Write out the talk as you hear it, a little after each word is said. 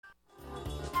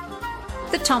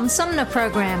The Tom Sumner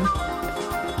Program.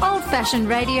 Old-fashioned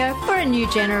radio for a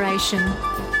new generation.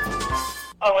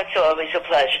 Oh, it's always a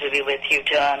pleasure to be with you,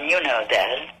 Tom. You know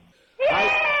that. Yay,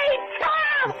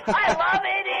 Tom! I love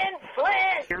it in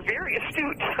Flint! You're very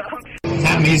astute, Tom.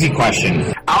 Tom, easy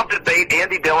question. I'll debate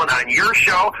Andy Dillon on your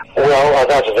show. Well,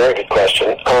 that's a very good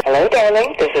question. Hello,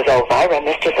 darling. This is Elvira,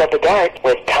 Mistress of the Dark,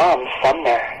 with Tom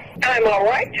Sumner. I'm all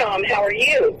right, Tom. How are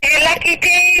you? You lucky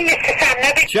day, Mr.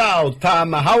 Sumner. Ciao,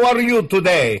 Tom. How are you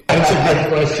today? That's a good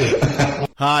question.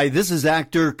 Hi, this is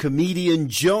actor, comedian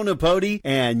Joe Napodi,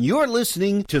 and you're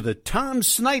listening to the Tom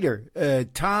Smothers.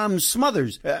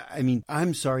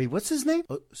 I'm sorry, what's his name?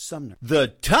 Oh, Sumner. The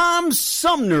Tom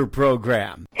Sumner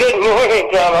Program. Good morning,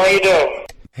 Tom. How you doing?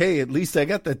 Hey, at least I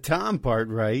got the Tom part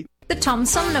right. The Tom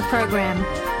Sumner Program.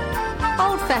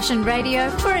 Old-fashioned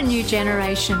radio for a new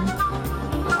generation.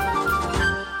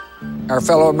 Our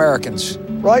fellow Americans.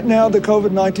 Right now, the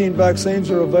COVID-19 vaccines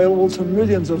are available to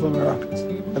millions of Americans.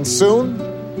 And soon,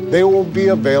 they will be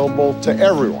available to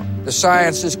everyone. The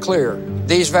science is clear.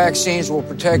 These vaccines will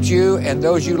protect you and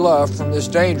those you love from this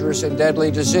dangerous and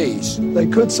deadly disease. They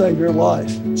could save your life.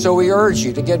 So we urge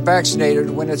you to get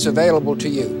vaccinated when it's available to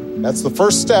you. That's the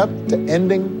first step to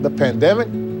ending the pandemic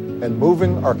and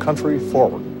moving our country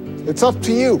forward. It's up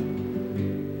to you.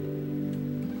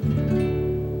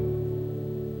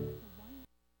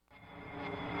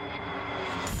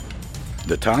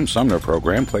 The Tom Sumner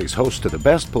Program plays host to the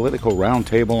best political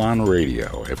roundtable on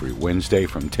radio every Wednesday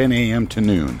from 10 a.m. to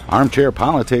noon. Armchair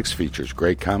Politics features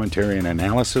great commentary and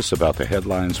analysis about the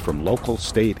headlines from local,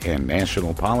 state, and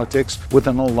national politics with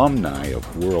an alumni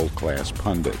of world-class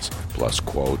pundits, plus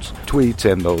quotes, tweets,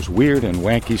 and those weird and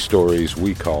wacky stories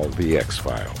we call the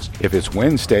X-Files. If it's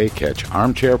Wednesday, catch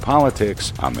Armchair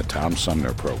Politics on the Tom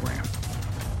Sumner Program.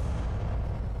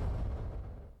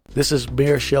 This is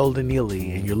Mayor Sheldon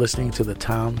Neely, and you're listening to the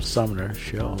Tom Sumner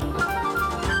Show.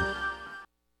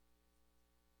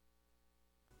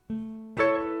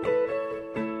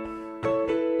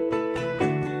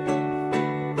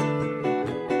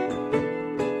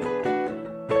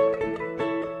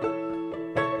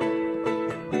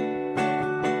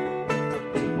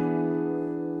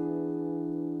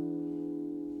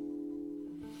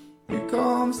 Here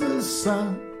comes the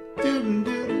sun,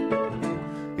 doo-doo-doo.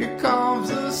 Here comes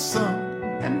the sun,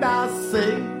 and I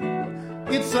say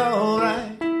it's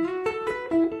alright.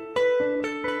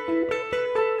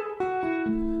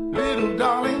 Little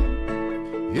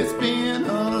darling, it's been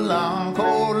a long,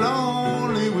 cold,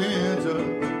 lonely winter.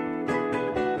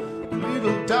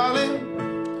 Little darling,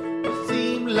 it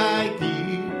seems like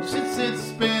years since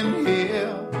it's been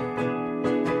here.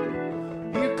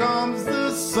 Here comes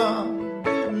the sun,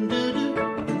 doo-doo-doo.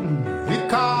 Here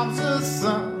comes the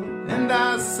sun. And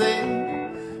I say,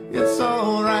 it's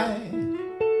alright.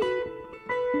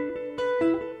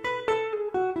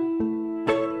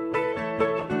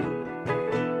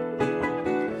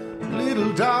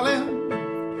 Little darling,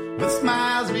 the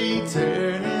smiles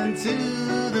returning to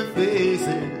the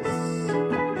faces.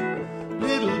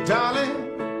 Little darling,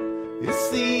 it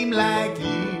seemed like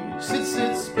years since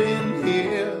it's been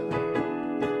here.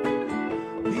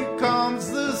 Here comes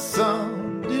the sun.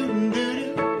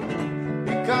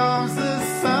 Comes the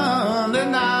sun,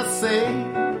 and I say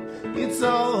it's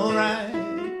alright.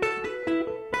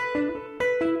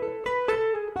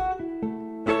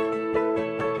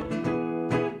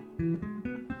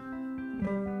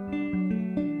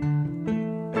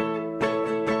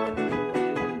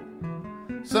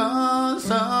 Sun,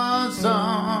 sun,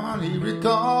 sun, here it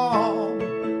comes.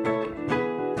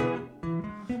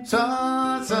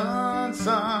 Sun, sun,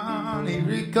 sun,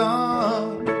 here it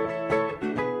comes.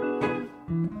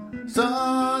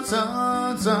 Sun,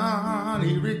 sun, sun,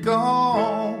 here it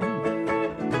comes.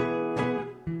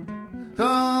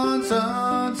 Sun,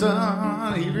 sun,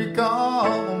 sun, here it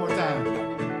comes. One more time.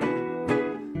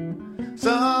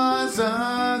 Sun,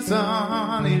 sun,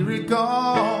 sun, here it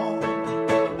comes.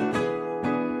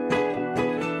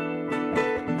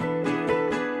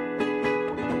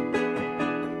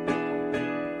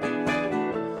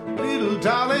 Little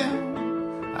darling,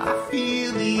 I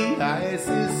feel the ice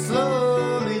is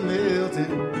slowly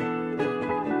melting.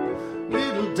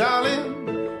 Little darling,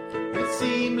 it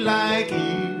seemed like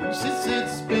years since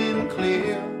it's been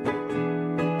clear.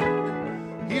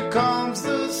 Here comes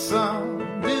the sun,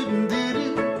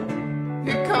 doo-doo-doo.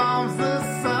 Here comes the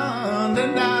sun,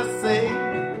 and I say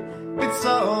it's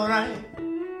alright.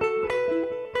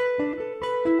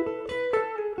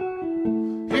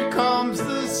 Here comes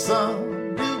the sun.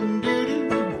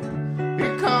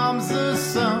 Here comes the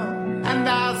sun, and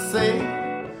I say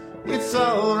it's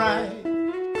alright.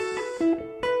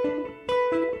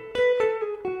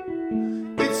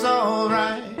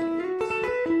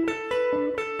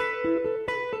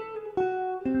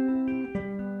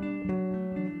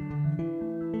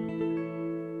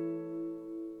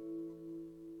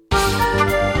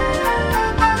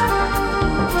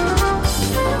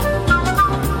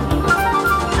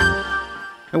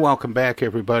 welcome back,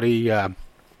 everybody.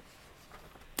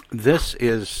 This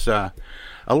is a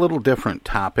little different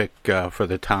topic for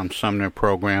the Tom Sumner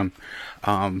program.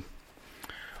 We're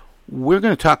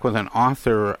going to talk with an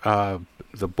author.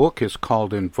 The book is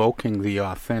called Invoking the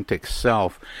Authentic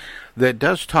Self, that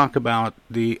does talk about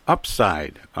the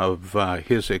upside of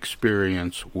his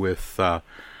experience with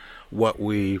what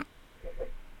we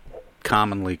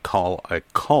commonly call a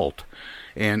cult.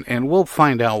 And we'll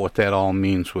find out what that all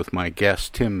means with my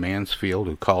guest, Tim Mansfield,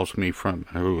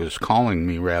 who is calling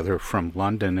me from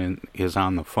London and is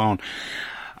on the phone.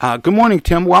 Good morning,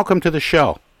 Tim. Welcome to the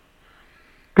show.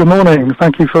 Good morning.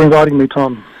 Thank you for inviting me,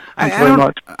 Tom. Thanks very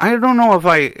much. I don't know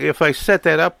if I set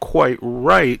that up quite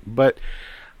right, but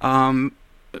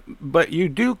you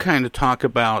do kind of talk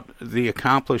about the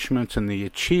accomplishments and the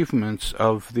achievements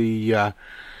of the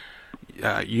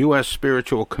U.S.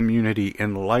 spiritual community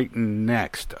Enlighten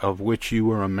Next, of which you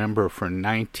were a member for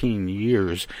 19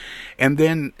 years, and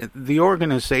then the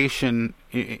organization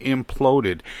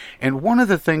imploded. And one of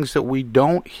the things that we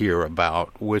don't hear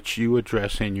about, which you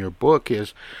address in your book,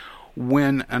 is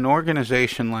when an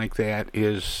organization like that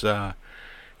is,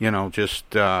 just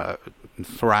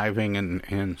thriving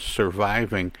and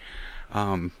surviving,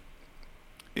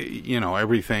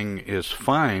 everything is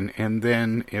fine, and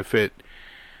then if it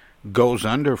goes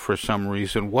under for some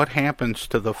reason, what happens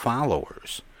to the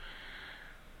followers?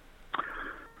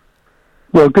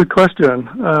 Well, good question.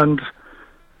 And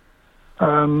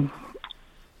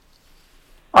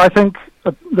I think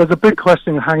there's a big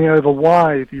question hanging over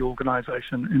why the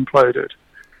organization imploded,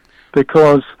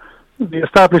 because the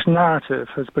established narrative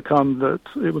has become that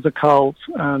it was a cult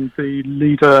and the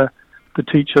leader,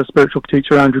 spiritual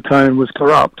teacher Andrew Cohen, was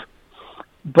corrupt.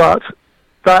 But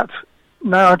that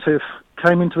narrative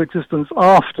came into existence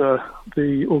after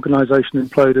the organization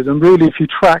imploded, and really, if you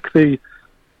track the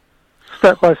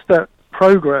step-by-step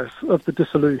progress of the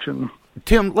dissolution,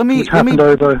 Tim, let me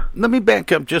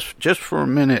back up just for a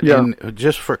minute, and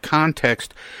just for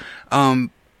context.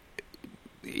 The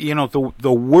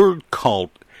word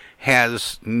cult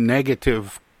has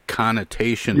negative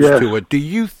connotations to it. Do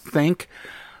you think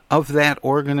of that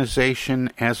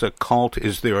organization as a cult?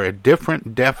 Is there a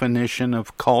different definition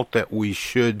of cult that we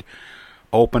should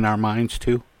open our minds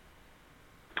to?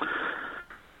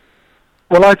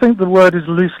 Well, I think the word is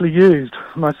loosely used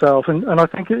myself, and I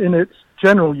think in its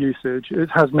general usage it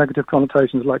has negative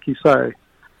connotations, like you say.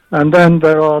 And then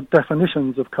there are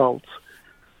definitions of cults,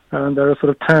 and there are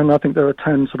 10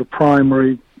 sort of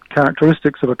primary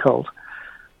characteristics of a cult,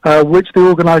 which the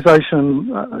organization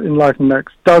Enlighten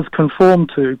Next does conform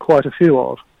to quite a few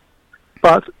of.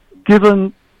 But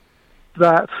given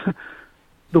that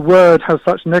the word has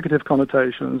such negative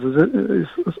connotations, as it is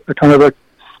a kind of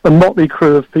a motley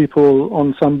crew of people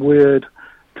on some weird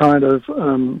kind of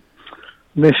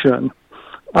mission,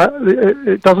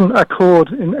 it doesn't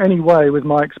accord in any way with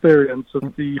my experience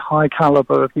of the high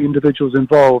caliber of the individuals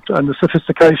involved and the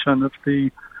sophistication of the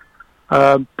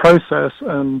process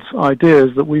and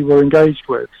ideas that we were engaged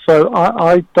with. So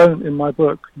I don't, in my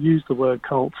book, use the word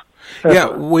cult.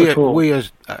 We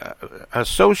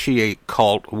associate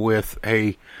cult with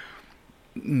a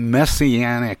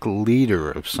messianic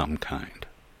leader of some kind.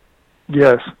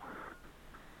 Yes.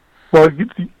 Well,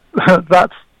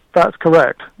 that's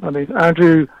correct. I mean,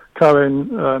 Andrew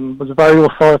Cohen was a very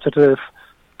authoritative,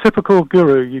 typical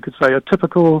guru, you could say, a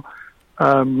typical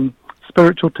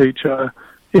spiritual teacher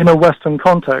in a Western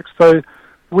context. So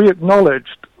we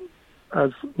acknowledged,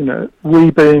 as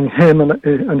we being him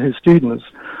and his students,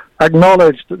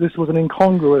 acknowledged that this was an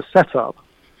incongruous setup,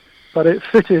 but it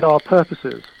fitted our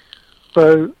purposes.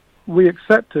 So we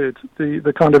accepted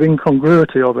the kind of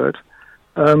incongruity of it,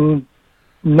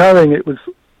 knowing it was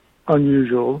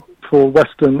unusual for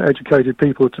Western educated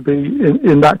people to be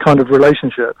in that kind of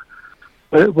relationship.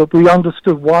 But we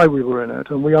understood why we were in it,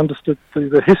 and we understood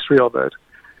the history of it.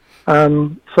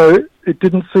 So it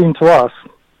didn't seem to us.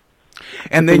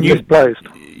 And then you misplaced.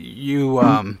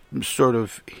 Sort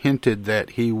of hinted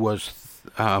that he was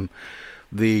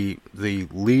the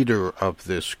leader of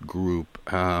this group,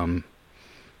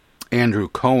 Andrew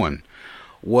Cohen,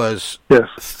 was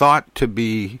thought to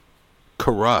be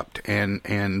corrupt,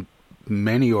 and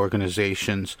many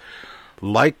organizations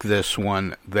like this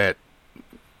one that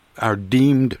are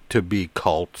deemed to be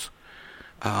cults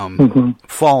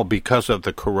fall because of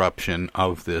the corruption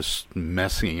of this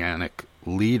messianic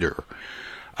leader.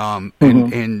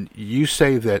 And you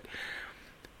say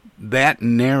that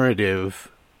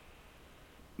narrative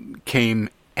came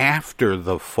after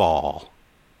the fall.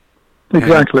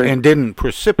 Exactly. And didn't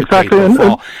precipitate the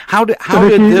fall. How did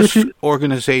this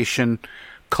organization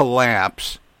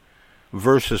collapse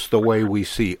versus the way we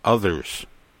see others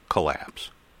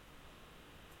collapse?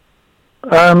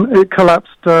 It collapsed,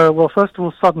 first of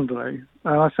all, suddenly.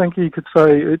 I think you could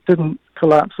say it didn't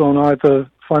collapse on either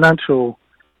financial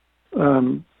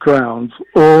grounds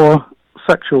or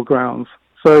sexual grounds.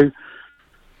 So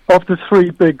of the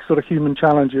three big sort of human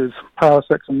challenges, power,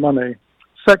 sex and money,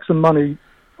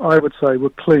 I would say, were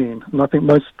clean. And I think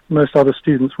most other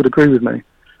students would agree with me.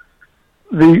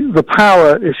 The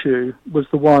power issue was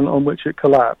the one on which it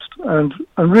collapsed. And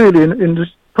really, in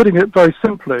just putting it very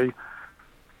simply,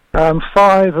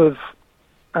 5 of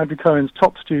Andrew Cohen's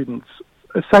top students,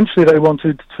 essentially they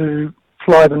wanted to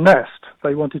fly the nest.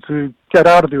 They wanted to get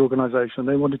out of the organization.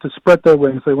 They wanted to spread their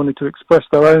wings. They wanted to express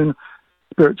their own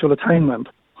spiritual attainment.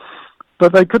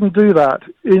 But they couldn't do that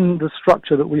in the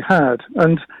structure that we had.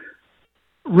 And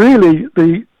really,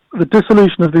 the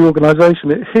dissolution of the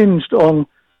organization, it hinged on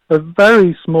a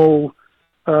very small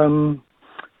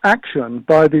action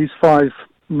by these 5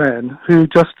 men who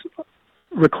just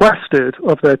requested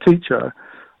of their teacher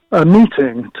a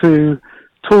meeting to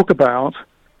talk about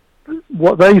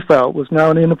what they felt was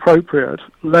now an inappropriate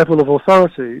level of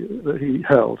authority that he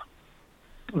held.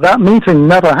 That meeting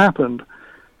never happened,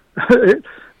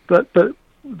 but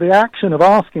the action of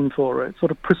asking for it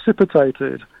sort of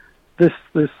precipitated this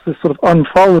sort of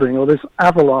unfolding, or this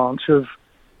avalanche of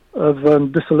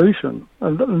dissolution,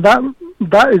 and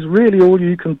that is really all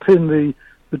you can pin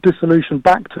the dissolution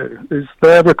back to, is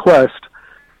their request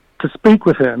to speak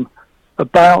with him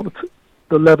about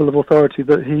the level of authority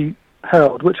that he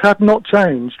held, which had not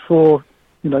changed for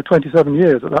 27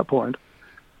 years at that point.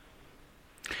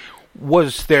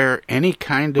 Was there any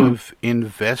kind of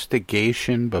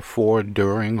investigation before,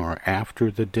 during, or after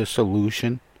the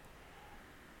dissolution?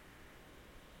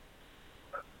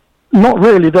 Not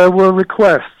really. There were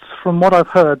requests. From what I've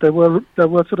heard, there were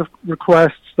sort of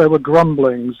requests. There were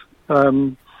grumblings.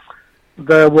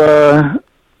 There were,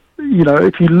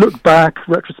 if you look back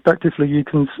retrospectively, you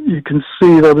can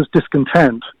see there was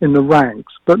discontent in the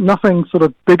ranks, but nothing sort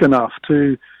of big enough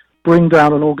to bring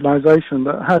down an organization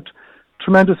that had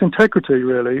tremendous integrity,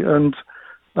 really, and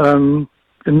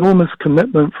enormous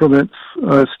commitment from its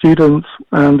students,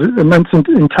 and immense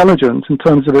intelligence in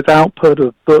terms of its output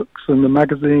of books and the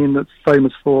magazine that's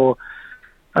famous for,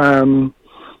 and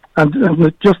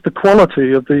just the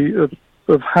quality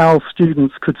of how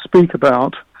students could speak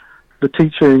about the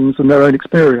teachings and their own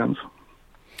experience.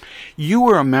 You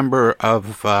were a member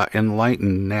of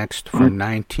Enlighten Next for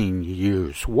 19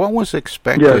 years. What was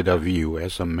expected of you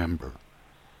as a member?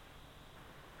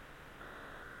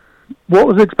 What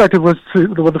was expected was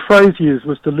the phrase used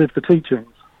was to live the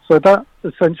teachings. So that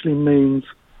essentially means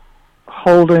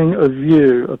holding a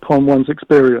view upon one's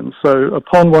experience, so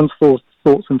upon one's thoughts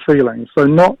and feelings. So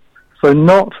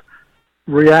not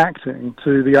reacting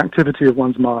to the activity of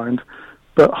one's mind,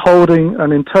 but holding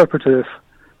an interpretive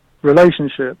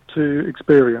relationship to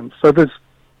experience. So there's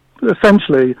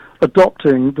essentially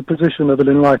adopting the position of an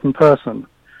enlightened person,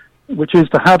 which is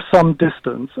to have some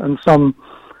distance and some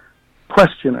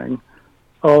questioning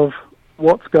of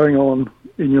what's going on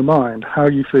in your mind, how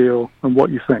you feel and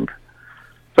what you think.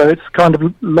 So it's kind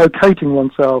of locating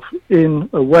oneself in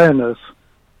awareness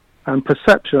and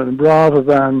perception rather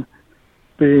than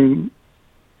being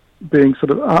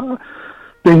sort of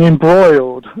being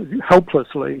embroiled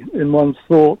helplessly in one's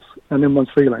thoughts and in one's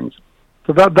feelings.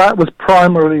 So that was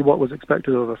primarily what was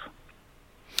expected of us.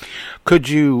 Could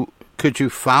you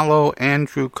follow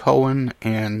Andrew Cohen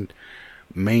and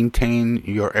maintain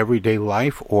your everyday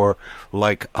life, or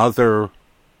like other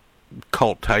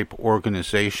cult-type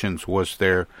organizations, was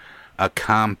there a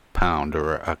compound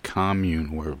or a commune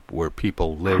where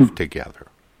people lived together?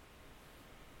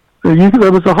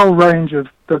 There was a whole range of,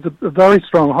 there's a very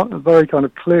strong, very kind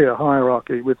of clear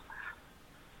hierarchy with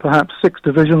perhaps 6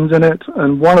 divisions in it,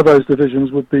 and one of those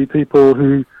divisions would be people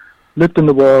who lived in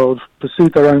the world,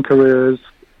 pursued their own careers,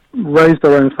 raised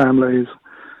their own families,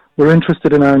 were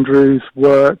interested in Andrew's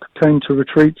work, came to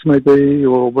retreats maybe,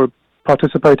 or were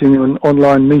participating in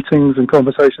online meetings and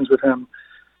conversations with him.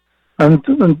 And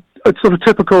it's sort of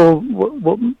typical,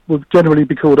 what would generally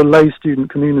be called a lay student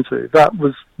community. That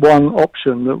was one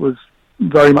option that was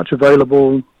very much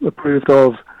available, approved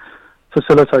of,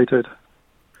 facilitated.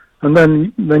 And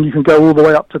then you can go all the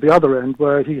way up to the other end,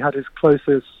 where he had his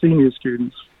closest senior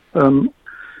students, from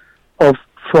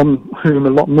whom a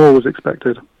lot more was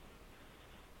expected.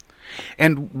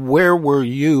 And where were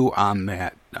you on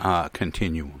that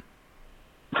continuum?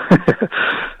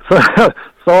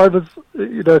 So I was,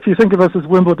 if you think of us as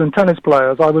Wimbledon tennis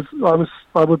players, I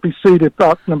would be seeded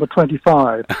at number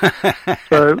 25.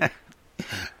 So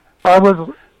I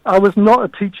was not a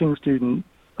teaching student.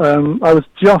 I was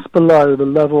just below the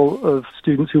level of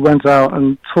students who went out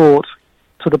and taught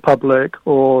to the public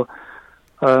or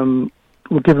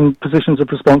were given positions of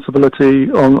responsibility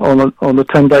on the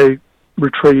 10-day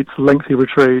retreats, lengthy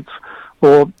retreats,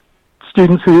 or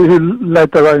students who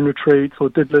led their own retreats or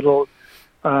did little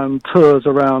tours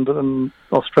around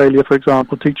Australia, for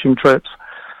example, teaching trips,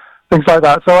 things like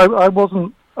that. So I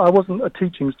wasn't a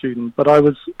teaching student, but I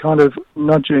was kind of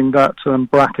nudging that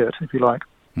bracket, if you like.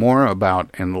 More about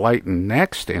Enlighten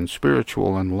Next and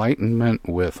spiritual enlightenment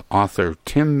with author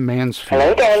Tim Mansfield.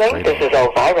 Hello, darling. This is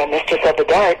Elvira, Mistress of the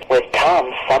Dark, with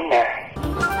Tom Sumner.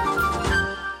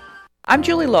 I'm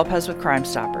Julie Lopez with Crime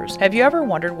Stoppers. Have you ever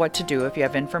wondered what to do if you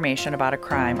have information about a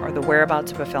crime or the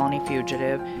whereabouts of a felony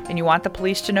fugitive and you want the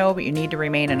police to know but you need to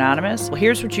remain anonymous? Well,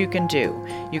 here's what you can do.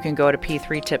 You can go to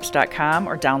p3tips.com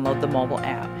or download the mobile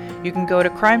app. You can go to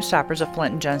Crime Stoppers of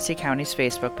Flint and Genesee County's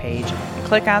Facebook page and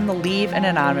click on the Leave an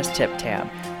Anonymous Tip tab,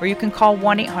 or you can call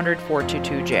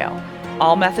 1-800-422-JAIL.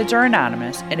 All methods are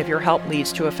anonymous, and if your help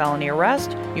leads to a felony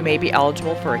arrest, you may be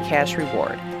eligible for a cash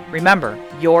reward. Remember,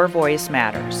 your voice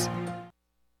matters.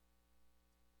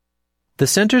 The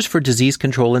Centers for Disease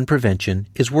Control and Prevention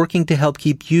is working to help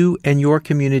keep you and your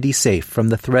community safe from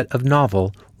the threat of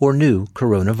novel or new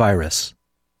coronavirus.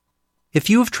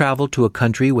 If you have traveled to a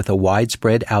country with a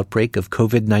widespread outbreak of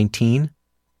COVID-19,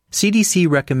 CDC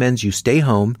recommends you stay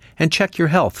home and check your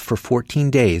health for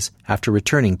 14 days after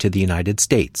returning to the United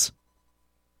States.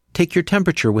 Take your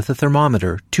temperature with a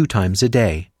thermometer 2 times a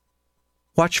day.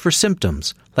 Watch for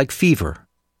symptoms like fever,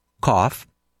 cough,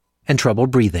 and trouble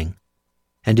breathing.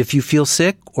 And if you feel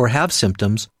sick or have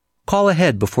symptoms, call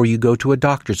ahead before you go to a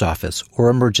doctor's office or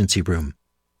emergency room.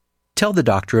 Tell the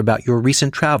doctor about your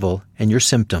recent travel and your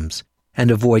symptoms,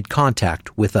 and avoid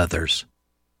contact with others.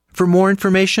 For more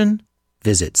information,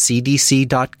 visit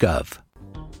cdc.gov.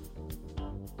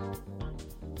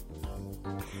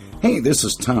 Hey, this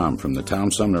is Tom from the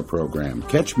Tom Sumner Program.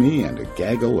 Catch me and a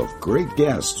gaggle of great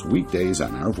guests weekdays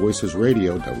on Our Voices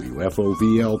Radio,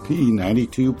 WFOVLP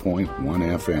 92.1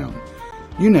 FM.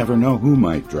 You never know who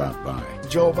might drop by.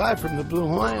 Joe Vai from the Blue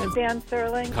Hawaiian. Dan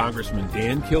Sterling. Congressman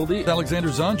Dan Kildee. Alexander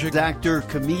Zonjic. Actor,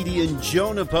 comedian Joe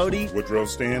Napodi. Woodrow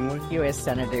Stanley. U.S.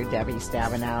 Senator Debbie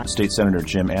Stabenow. State Senator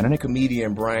Jim Ananich.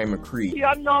 Comedian Brian McCree. The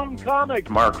unknown comic.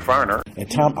 Mark Farner.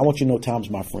 And Tom, I want you to know Tom's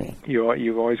my friend.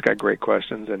 You've always got great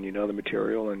questions, and you know the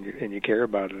material, and you care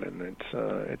about it, and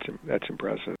that's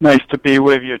impressive. Nice to be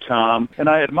with you, Tom. And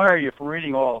I admire you for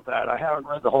reading all of that. I haven't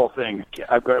read the whole thing.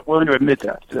 I'm willing to admit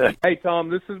that. Hey, Tom,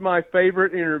 this is my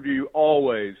favorite interview always.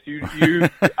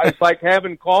 It's like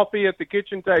having coffee at the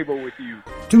kitchen table with you.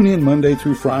 Tune in Monday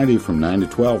through Friday from 9 to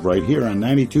 12 right here on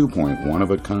 92.1 of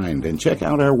a kind, and check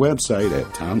out our website at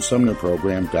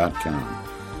TomSumnerProgram.com.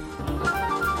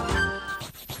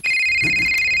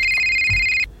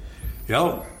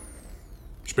 Hello.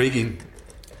 Speaking.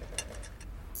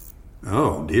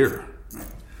 Oh, dear.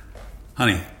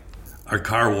 Honey, our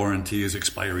car warranty is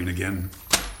expiring again.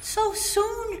 So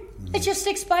soon? It just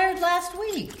expired last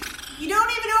week. You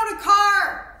don't even own a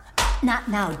car! Not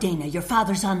now, Dana. Your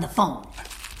father's on the phone.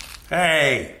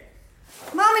 Hey!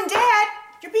 Mom and Dad,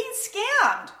 you're being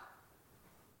scammed.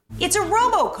 It's a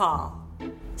robocall.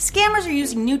 Scammers are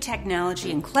using new technology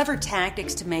and clever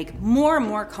tactics to make more and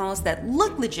more calls that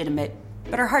look legitimate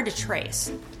but are hard to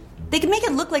trace. They can make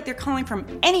it look like they're calling from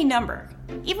any number,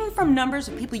 even from numbers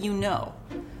of people you know.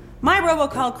 My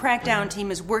robocall crackdown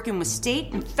team is working with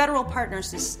state and federal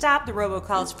partners to stop the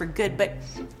robocalls for good, but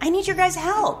I need your guys'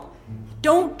 help.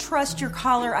 Don't trust your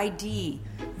caller ID.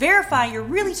 Verify you're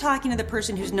really talking to the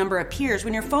person whose number appears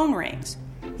when your phone rings.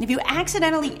 And if you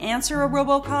accidentally answer a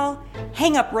robocall,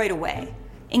 hang up right away.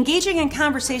 Engaging in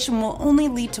conversation will only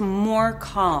lead to more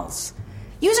calls.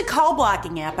 Use a call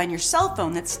blocking app on your cell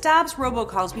phone that stops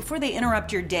robocalls before they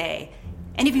interrupt your day.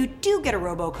 And if you do get a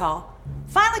robocall,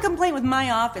 file a complaint with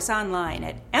my office online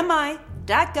at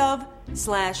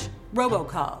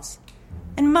mi.gov/robocalls.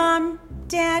 And Mom,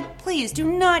 Dad, please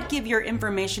do not give your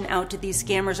information out to these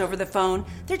scammers over the phone.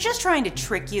 They're just trying to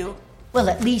trick you. Well,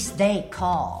 at least they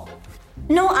call.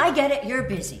 No, I get it, you're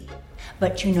busy.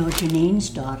 But you know Janine's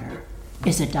daughter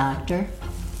is a doctor.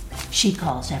 She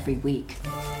calls every week.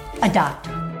 A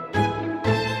doctor.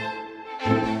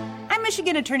 I'm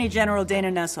Michigan Attorney General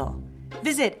Dana Nessel.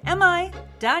 Visit mi.gov/AG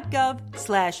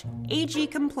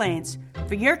complaints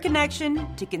for your connection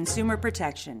to consumer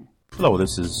protection. Hello,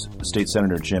 this is State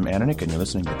Senator Jim Ananich, and you're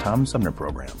listening to the Tom Sumner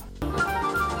Program.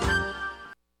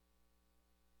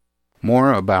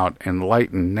 More about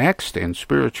Enlighten Next and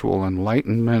spiritual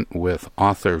enlightenment with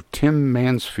author Tim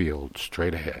Mansfield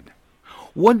straight ahead.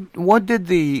 What did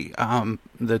the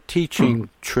teaching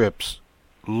trips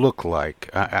look like?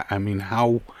 I mean,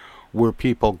 how were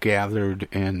people gathered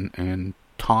and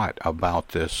taught about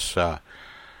this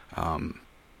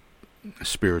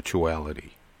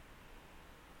spirituality?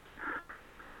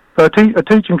 So a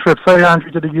teaching trip, say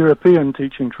Andrew did a European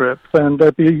teaching trip, then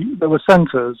there were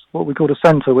centres, what we called a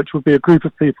centre, which would be a group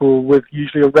of people with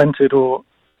usually a rented or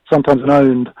sometimes an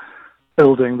owned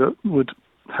building that would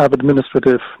have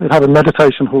it'd have a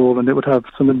meditation hall and it would have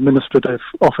some administrative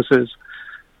offices.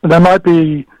 And there might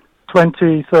be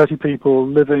 20, 30 people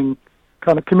living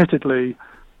kind of committedly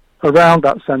around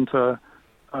that centre,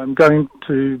 going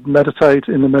to meditate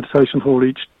in the meditation hall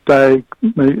each day,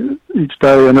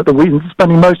 and at the weekend,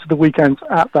 spending most of the weekends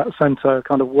at that centre,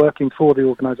 kind of working for the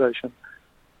organisation.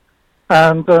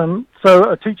 And so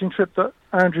a teaching trip that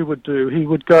Andrew would do, he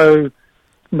would go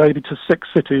maybe to 6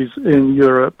 cities in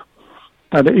Europe,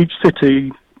 and at each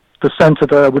city, the centre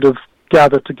there would have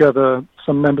gathered together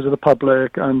some members of the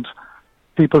public and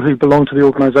people who belong to the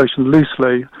organisation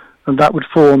loosely, and that would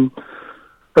form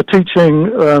a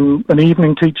teaching, an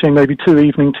evening teaching, maybe 2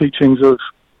 evening teachings of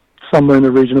somewhere in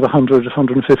the region of 100,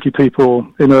 150 people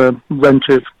in a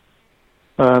rented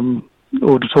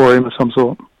auditorium of some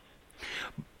sort.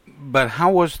 But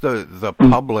how was the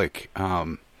public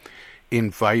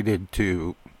invited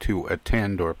to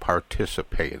attend or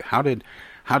participate? How did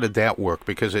that work?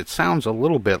 Because it sounds a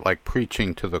little bit like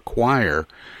preaching to the choir.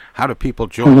 How do people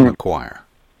join the choir?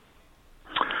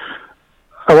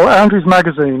 Well, Andrew's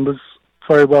magazine was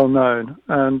very well known,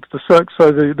 and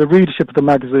the readership of the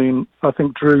magazine, I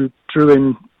think, drew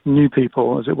in new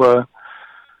people, as it were.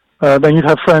 Then you'd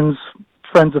have friends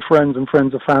of friends and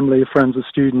friends of family, friends of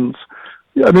students.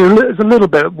 I mean, it's a little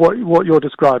bit what you're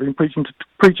describing, preaching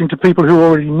to people who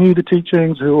already knew the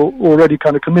teachings, who were already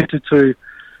kind of committed to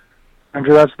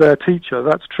Andrew as their teacher.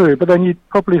 That's true. But then you'd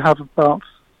probably have about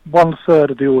 1/3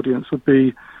 of the audience would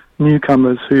be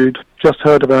newcomers who'd just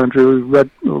heard of Andrew,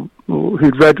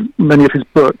 who'd read many of his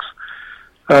books,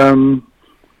 or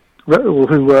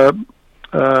who were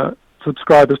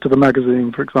subscribers to the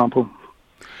magazine, for example.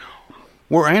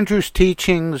 Were Andrew's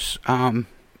teachings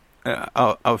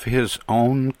of his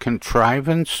own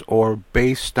contrivance or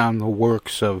based on the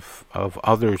works of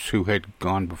others who had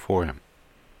gone before him?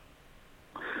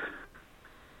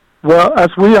 Well, as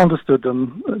we understood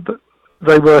them,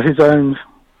 they were his own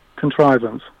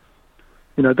contrivance.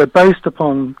 You know, they're based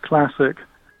upon classic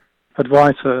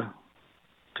Advaita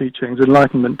teachings,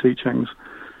 Enlightenment teachings.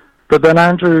 But then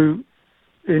Andrew,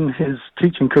 in his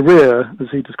teaching career, as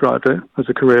he described it, as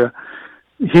a career,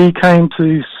 he came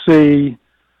to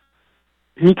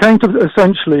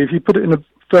essentially, if you put it in a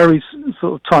very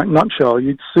sort of tight nutshell,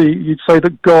 you'd say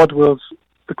that God was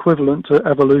equivalent to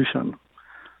evolution.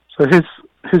 So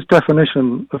his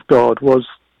definition of God was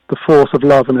the force of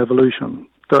love and evolution,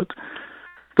 that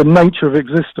the nature of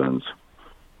existence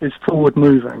is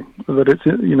forward-moving, that it's,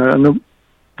 you know, and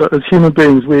that as human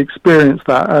beings we experience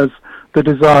that as the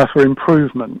desire for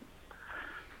improvement.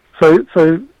 So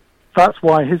that's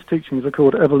why his teachings are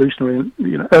called evolutionary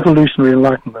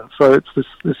enlightenment. So it's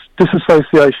this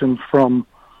disassociation from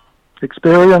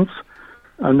experience,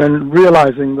 and then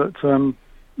realizing that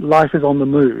life is on the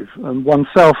move, and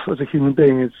oneself as a human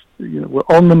being is, you know, we're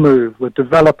on the move, we're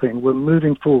developing, we're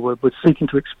moving forward, we're seeking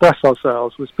to express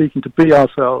ourselves, we're seeking to be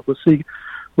ourselves, we're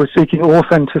seeking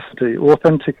authenticity,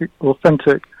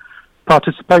 authentic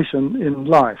participation in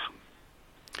life.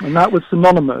 And that was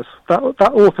synonymous, that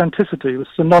authenticity was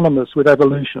synonymous with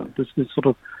evolution, this sort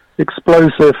of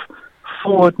explosive,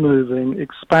 forward-moving,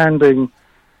 expanding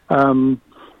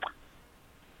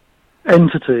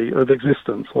entity of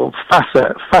existence, or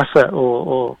facet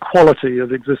or quality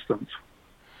of existence.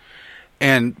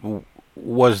 And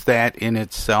was that in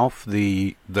itself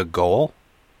the goal?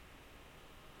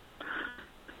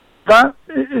 That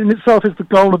in itself is the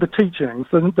goal of the teachings.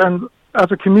 And then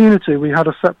as a community we had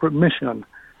a separate mission,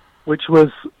 which was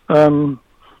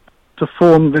to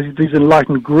form these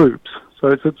enlightened groups. So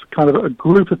it's kind of a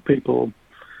group of people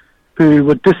who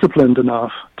were disciplined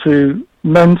enough to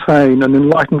maintain an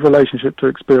enlightened relationship to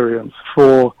experience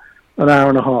for an hour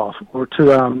and a half or a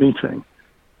 2-hour meeting.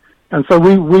 And so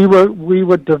we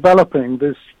were developing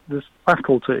this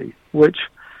faculty, which,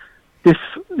 if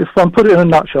one put it in a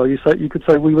nutshell, you could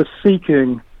say we were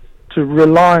seeking to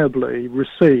reliably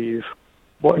receive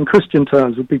what in Christian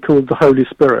terms would be called the Holy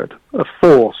Spirit, a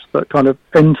force that kind of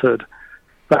entered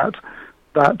that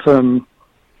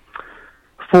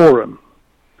forum.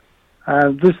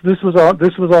 And this was our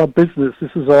business.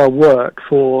 This was our work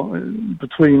for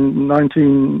between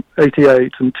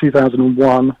 1988 and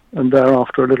 2001, and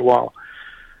thereafter a little while.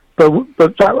 But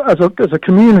that, as a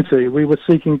community, we were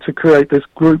seeking to create this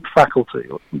group faculty,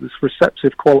 this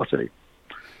receptive quality.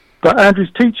 But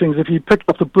Andrew's teachings, if you picked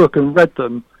up the book and read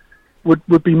them,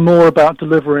 would be more about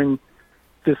delivering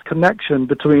this connection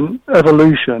between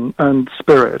evolution and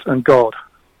spirit and God.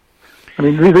 I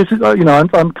mean, this is, I'm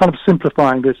kind of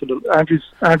simplifying this.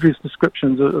 Andrew's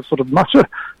descriptions are sort of much,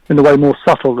 in a way, more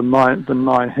subtle than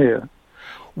mine here.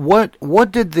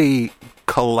 What did the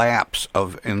collapse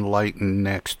of Enlighten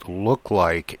Next look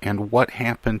like, and what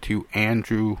happened to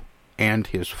Andrew and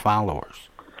his followers?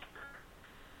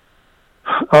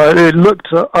 It looked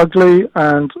ugly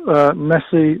and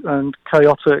messy and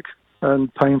chaotic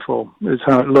and painful is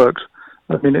how it looked.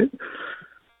 I mean,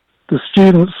 the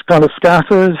students kind of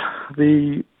scattered.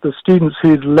 The students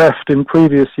who'd left in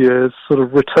previous years sort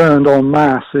of returned en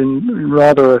masse in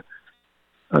rather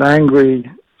an angry,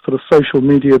 sort of social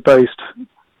media-based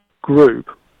group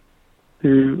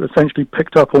who essentially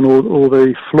picked up on all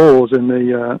the flaws in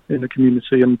the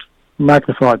community and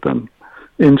magnified them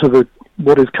into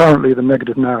what is currently the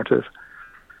negative narrative.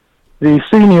 The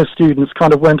senior students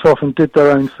kind of went off and did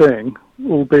their own thing,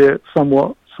 albeit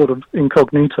somewhat sort of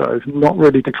incognito, not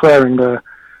really declaring their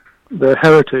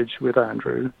heritage with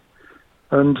Andrew.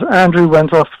 And Andrew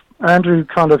went off. Andrew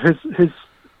kind of his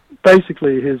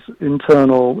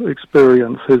internal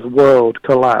experience, his world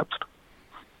collapsed,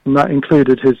 and that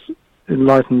included his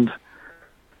enlightened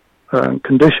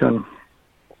condition.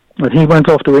 And he went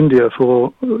off to India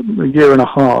for a year and a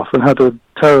half and had a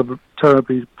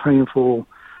terribly painful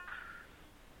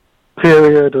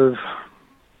period of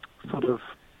sort of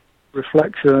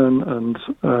reflection and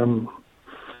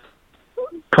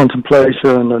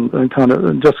contemplation and kind of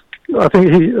and just. I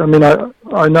think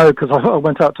I know because I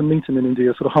went out to meet him in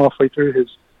India sort of halfway through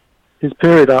his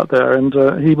period out there, and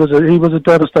he was a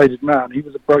devastated man. He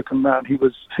was a broken man. He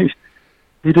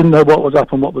didn't know what was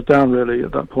up and what was down really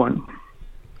at that point.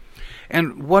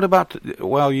 And what about,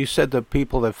 you said the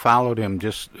people that followed him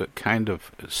just kind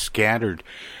of scattered.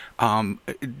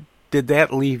 Did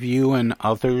that leave you and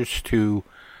others to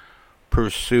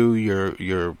pursue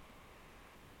your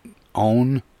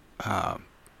own,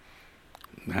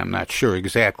 I'm not sure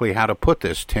exactly how to put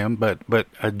this, Tim, but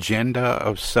agenda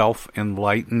of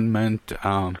self-enlightenment,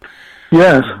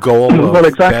 yes. Goal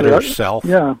of better self?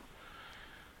 Yeah.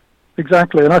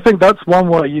 Exactly, and I think that's one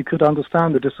way you could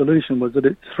understand the dissolution was that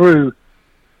it threw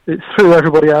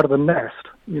everybody out of the nest.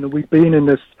 We've been in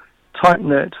this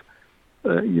tight-knit,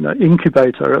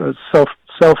 incubator, a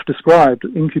self-described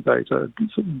incubator,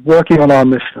 working on our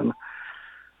mission,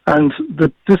 and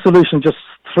the dissolution just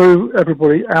threw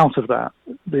everybody out of that.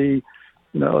 We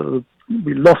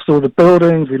lost all the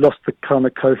buildings, we lost the kind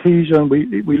of cohesion,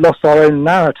 we lost our own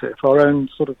narrative, our own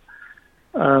sort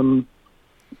of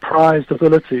prized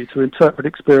ability to interpret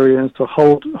experience, to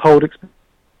hold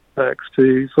experience,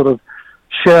 to sort of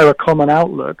share a common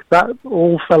outlook. That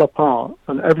all fell apart,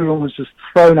 and everyone was just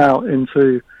thrown out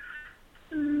into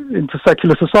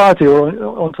secular society or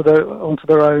onto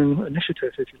their own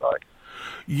initiative, if you like.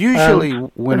 Usually,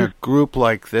 when a group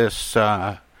like this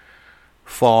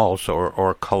falls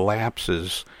or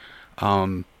collapses,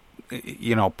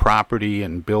 property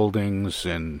and buildings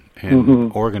and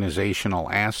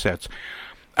organizational assets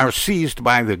are seized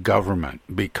by the government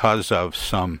because of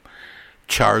some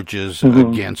charges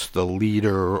against the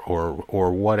leader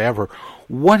or whatever.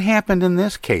 What happened in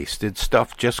this case? Did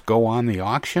stuff just go on the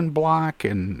auction block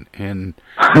and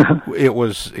it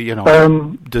was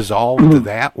dissolved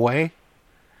that way?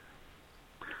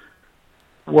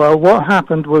 Well, what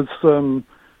happened was so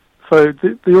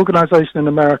the organization in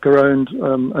America owned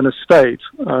an estate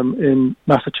in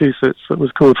Massachusetts that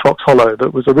was called Fox Hollow,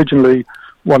 that was originally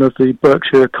one of the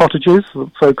Berkshire cottages,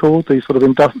 so-called, the sort of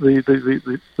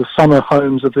the summer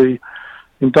homes of the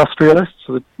industrialists,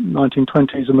 the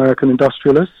 1920s American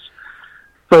industrialists.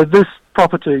 So this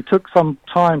property took some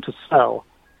time to sell,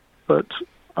 but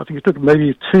I think it took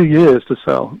maybe 2 years to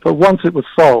sell. But once it was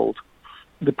sold,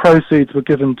 the proceeds were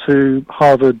given to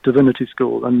Harvard Divinity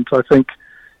School, and I think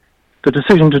the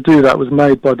decision to do that was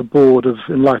made by the board of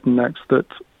Enlighten Next that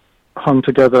hung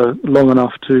together long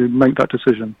enough to make that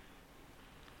decision.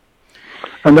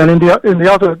 And then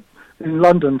in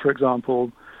London, for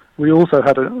example, we also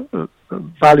had a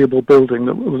valuable building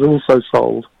that was also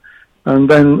sold, and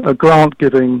then a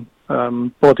grant-giving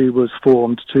body was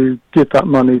formed to give that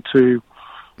money to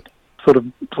sort of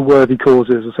to worthy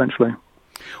causes, essentially.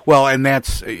 Well, and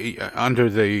that's under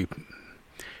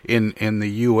in the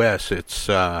U.S. It's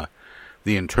the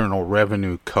Internal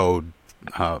Revenue Code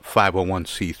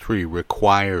 501c3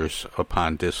 requires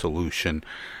upon dissolution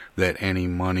that any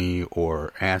money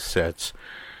or assets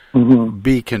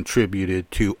be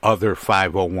contributed to other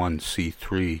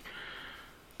 501c3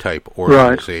 type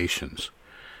organizations.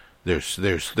 Right.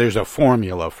 There's a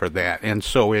formula for that, and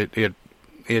so it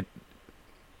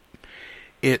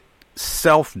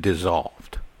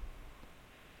self-dissolved.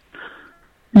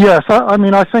 Yes, I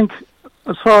mean, I think,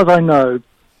 as far as I know,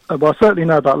 well, I certainly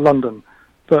know about London,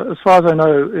 but as far as I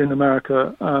know in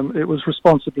America, it was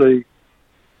responsibly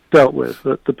dealt with.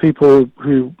 That the people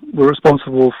who were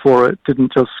responsible for it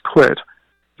didn't just quit.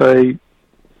 They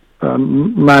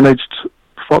managed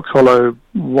Fox Hollow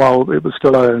while it was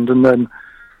still owned, and then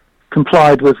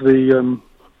complied with the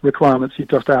requirements you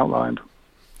just outlined.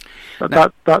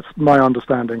 That's my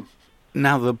understanding.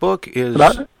 Now, the book is...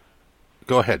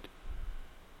 Go ahead.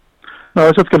 No, I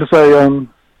was just going to say...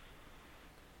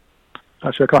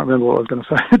 actually, I can't remember what I was going to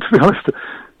say, to be honest.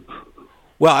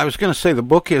 Well, I was going to say the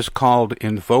book is called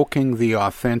Invoking the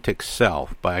Authentic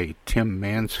Self by Tim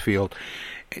Mansfield.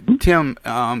 Tim,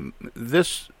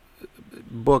 this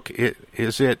book,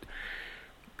 is it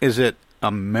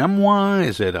a memoir?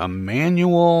 Is it a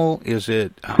manual? Is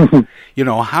it,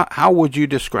 how would you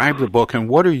describe the book, and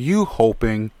what are you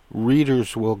hoping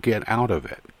readers will get out of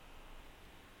it?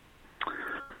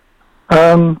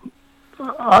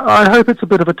 I hope it's a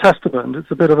bit of a testament. It's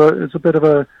a bit of a,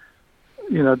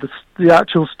 the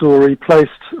actual story placed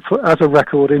as a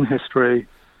record in history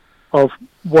of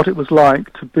what it was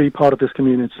like to be part of this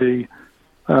community,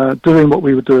 doing what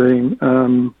we were doing,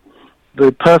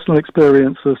 the personal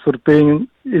experience of sort of being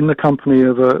in the company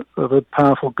of a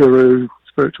powerful guru,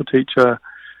 spiritual teacher,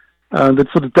 and the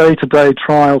sort of day-to-day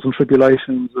trials and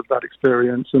tribulations of that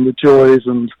experience, and the joys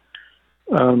and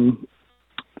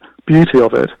beauty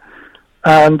of it.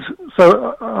 And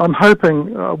so I'm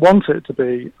hoping, I want it to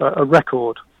be a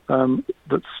record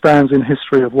that stands in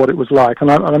history of what it was like.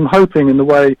 And I'm hoping, in the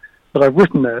way that I've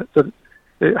written it, that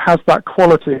it has that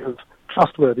quality of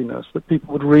trustworthiness, that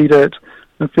people would read it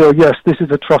and feel, yes, this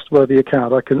is a trustworthy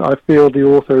account. I feel the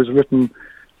author has written,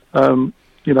 a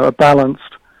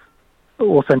balanced,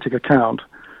 authentic account.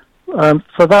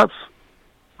 So that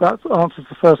answers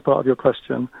the first part of your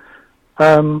question.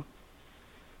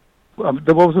 What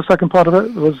was the second part of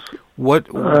it?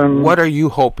 What are you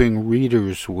hoping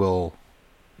readers will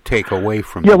take away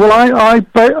from it? Yeah, well,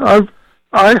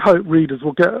 I hope readers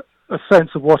will get a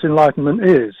sense of what enlightenment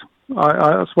is.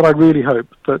 That's what I really hope,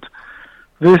 that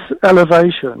this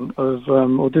elevation of,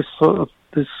 or this sort of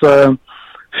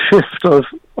shift of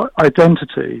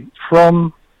identity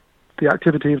from the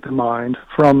activity of the mind,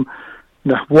 from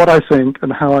what I think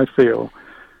and how I feel,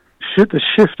 the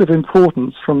shift of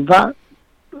importance from that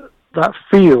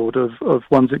field of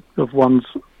one's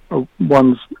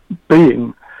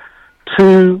being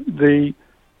to the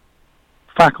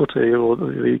faculty or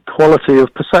the quality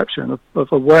of perception,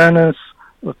 of awareness,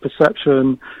 of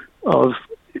perception, of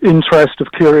interest,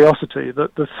 of curiosity,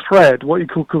 that the thread, what you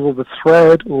could call the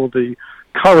thread or the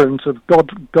current of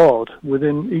God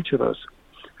within each of us.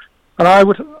 And I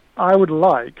would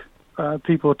like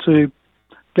people to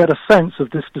get a sense of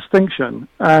this distinction,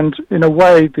 and in a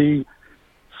way the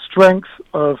strength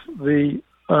of the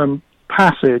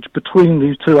passage between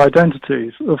these two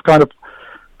identities, of kind of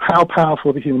how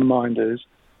powerful the human mind is,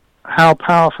 how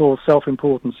powerful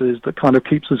self-importance is, that kind of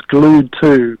keeps us glued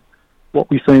to what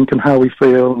we think and how we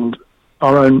feel and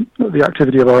the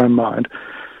activity of our own mind,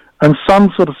 and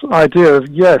some sort of idea of,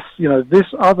 yes, this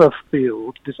other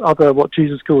field, this other, what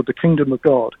Jesus called the kingdom of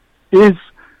God, is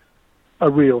a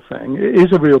real thing, it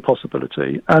is a real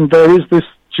possibility, and there is this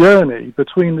journey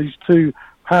between these two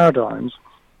paradigms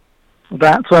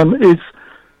that is,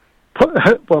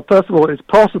 well, first of all, it's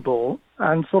possible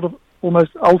and sort of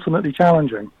almost ultimately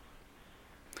challenging.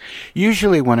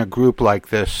 Usually when a group like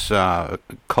this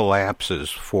collapses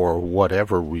for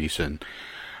whatever reason,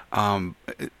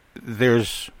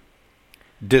 there's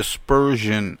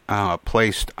dispersion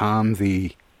placed on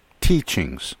the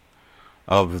teachings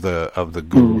of the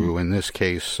guru, in this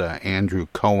case Andrew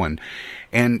Cohen,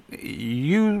 and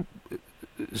you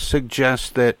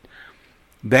suggest that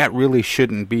really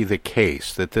shouldn't be the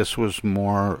case, that this was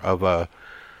more of a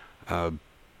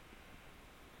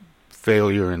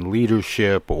failure in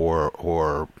leadership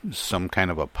or some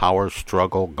kind of a power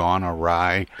struggle gone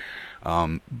awry,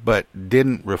 but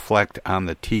didn't reflect on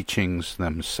the teachings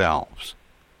themselves.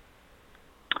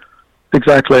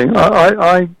 Exactly.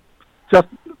 I just,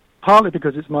 partly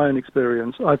because it's my own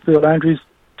experience, I feel Andrew's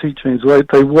teachings,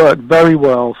 they work very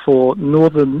well for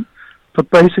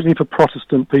basically for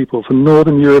Protestant people, for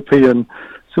Northern European,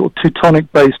 sort of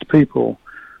Teutonic-based people.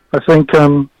 I think,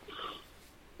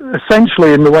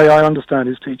 essentially, in the way I understand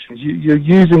his teachings, you're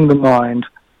using the mind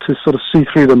to sort of see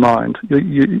through the mind.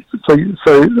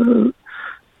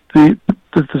 The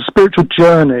spiritual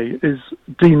journey is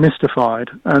demystified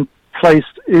and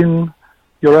placed in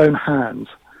your own hands.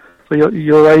 So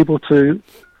you're able to,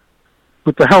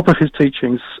 with the help of his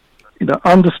teachings,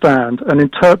 understand and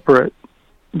interpret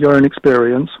your own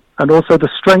experience, and also the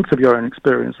strength of your own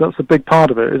experience. That's a big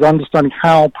part of it, is understanding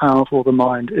how powerful the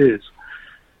mind is.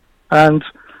 And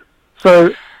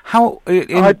so, how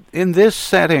in this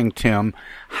setting, Tim,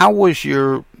 how was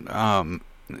your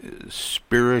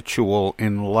spiritual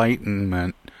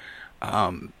enlightenment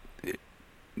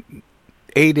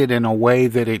aided in a way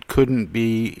that it couldn't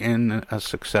be in a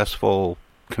successful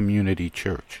community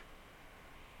church?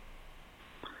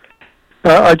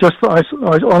 I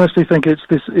honestly think it's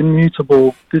this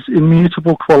immutable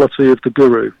quality of the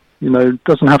guru. It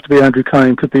doesn't have to be Andrew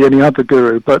Cohen, could be any other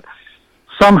guru, but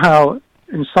somehow,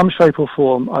 in some shape or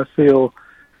form, I feel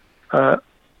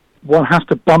one has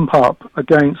to bump up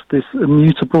against this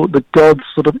the God's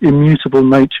sort of immutable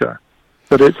nature,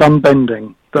 that it's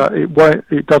unbending, that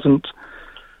it doesn't,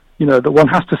 that one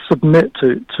has to submit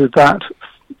to that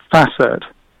facet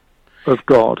of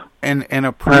God. And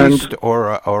a priest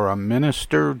or a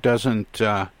minister doesn't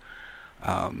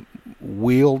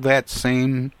wield that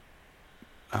same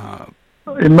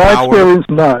in my power? Experience,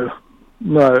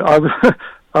 no.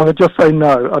 I would just say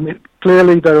no. I mean,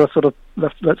 clearly there are sort of,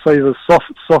 let's say, the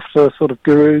softer sort of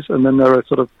gurus, and then there are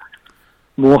sort of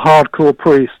more hardcore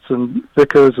priests and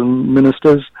vicars and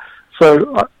ministers.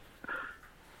 So,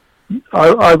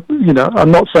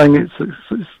 I'm not saying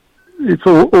it's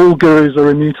all gurus are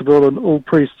immutable and all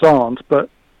priests aren't, but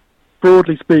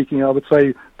broadly speaking, I would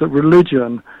say that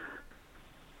religion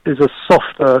is a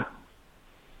softer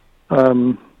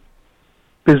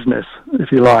business,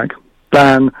 if you like,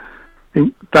 than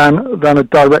having a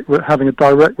direct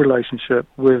relationship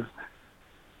with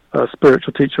a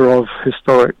spiritual teacher of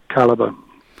historic caliber.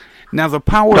 Now, the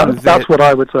power that's what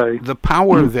I would say. The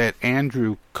power that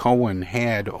Andrew Cohen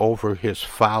had over his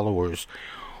followers,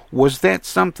 was that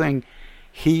something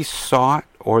he sought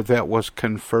or that was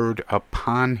conferred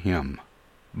upon him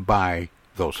by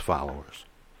those followers?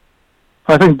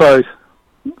 I think both.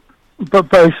 But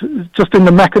both, just in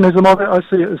the mechanism of it, I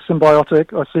see it as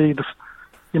symbiotic. I see,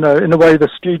 in a way, the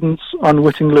students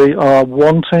unwittingly are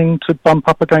wanting to bump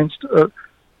up against,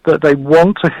 that they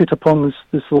want to hit upon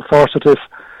this authoritative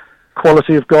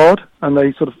quality of God, and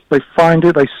they find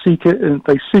it, they seek it, and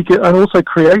also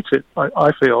create it.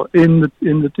 I feel in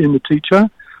the teacher,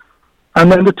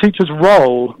 and then the teacher's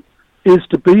role is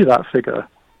to be that figure.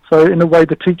 So in a way,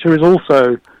 the teacher is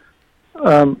also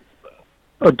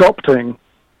adopting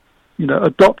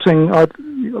either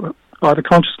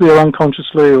consciously or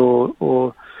unconsciously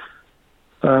or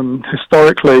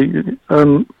historically,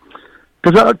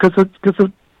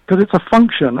 because it's a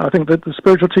function. I think that the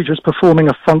spiritual teacher is performing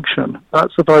a function.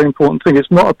 That's a very important thing.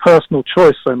 It's not a personal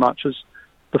choice so much as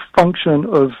the function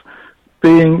of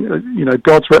being,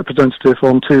 God's representative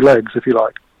on two legs, if you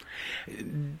like.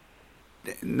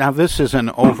 Now, this is an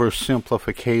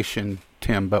oversimplification,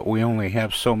 Tim, but we only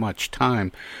have so much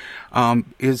time.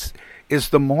 Is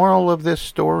the moral of this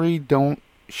story, don't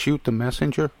shoot the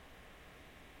messenger?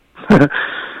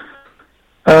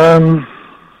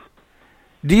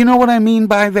 Do you know what I mean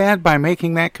by that? By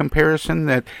making that comparison,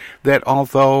 that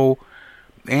although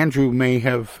Andrew may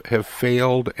have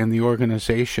failed and the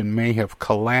organization may have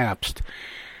collapsed,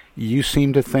 you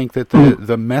seem to think that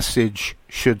the message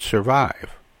should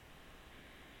survive.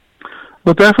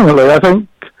 Well, definitely. I think,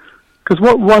 because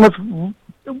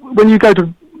when you go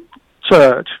to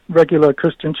church, regular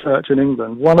Christian church in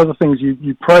England, one of the things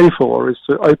you pray for is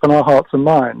to open our hearts and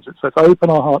minds. It says, open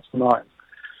our hearts and minds.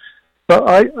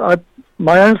 But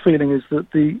my own feeling is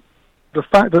that the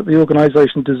fact that the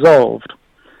organisation dissolved,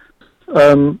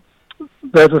 it's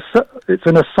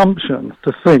an assumption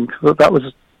to think that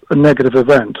was a negative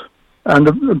event,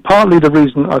 and partly the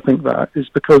reason I think that is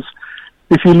because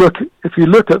if you look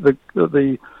at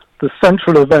the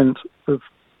central event of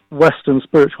Western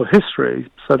spiritual history,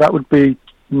 so that would be,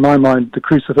 in my mind, the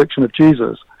crucifixion of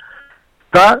Jesus.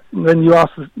 That then you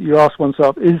ask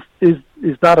oneself, is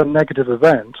that a negative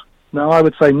event? Now, I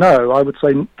would say no. I would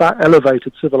say that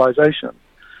elevated civilization.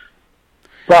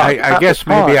 But I guess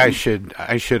maybe I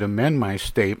should amend my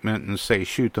statement and say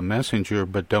shoot the messenger,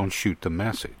 but don't shoot the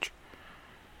message.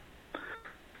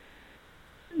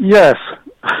 Yes,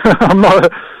 I'm not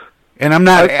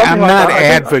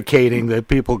advocating that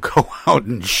people go out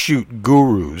and shoot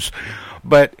gurus,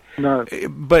 but no.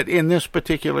 But in this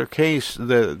particular case,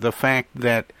 the fact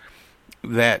that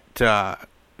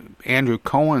Andrew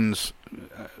Cohen's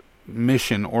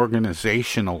mission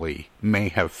organizationally may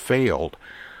have failed,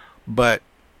 but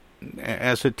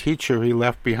as a teacher, he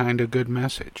left behind a good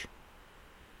message.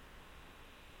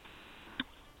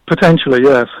 Potentially,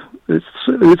 yes. It's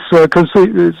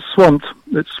swamped.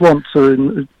 It's swamped. So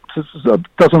it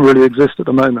doesn't really exist at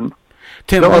the moment.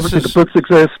 Tim, obviously the books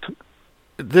exist.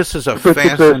 This is a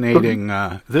fascinating.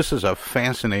 This is a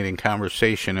fascinating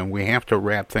conversation, and we have to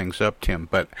wrap things up, Tim.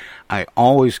 But I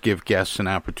always give guests an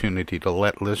opportunity to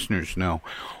let listeners know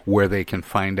where they can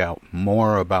find out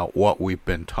more about what we've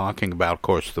been talking about. Of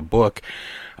course, the book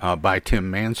by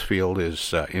Tim Mansfield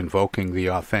is Invoking the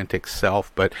Authentic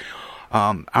Self. But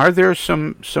are there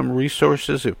some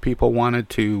resources if people wanted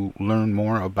to learn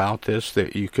more about this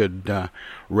that you could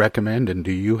recommend? And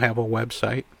do you have a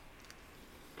website?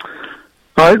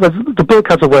 The book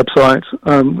has a website,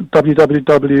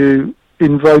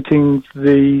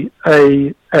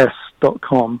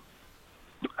 www.invokingtheas.com.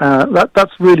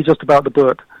 That's really just about the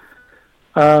book.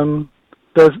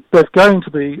 There's going to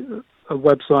be a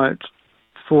website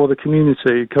for the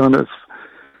community, kind of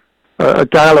a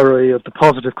gallery of the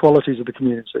positive qualities of the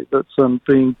community that's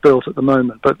being built at the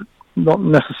moment, but not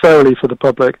necessarily for the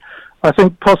public. I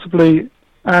think possibly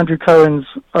Andrew Cohen's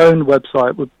own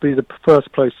website would be the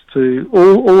first place to...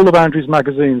 All of Andrew's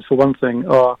magazines, for one thing,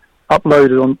 are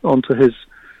uploaded onto his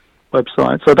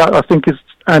website. So that, I think, is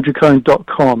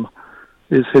andrewcohen.com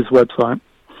is his website.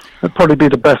 That'd probably be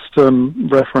the best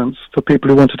reference for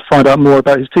people who wanted to find out more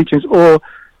about his teachings. Or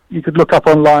you could look up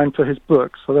online for his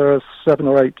books. So there are 7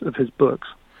 or 8 of his books.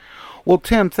 Well,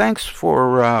 Tim, thanks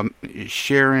for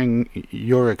sharing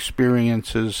your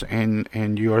experiences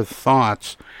and your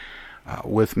thoughts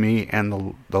with me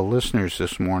and the listeners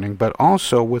this morning, but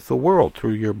also with the world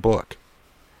through your book.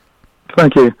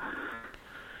 Thank you.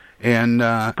 And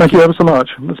thank you ever so much.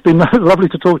 It's been lovely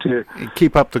to talk to you.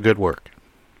 Keep up the good work.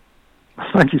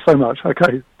 Thank you so much.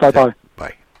 Okay, bye-bye.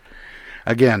 Bye.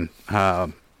 Again,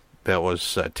 that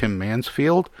was Tim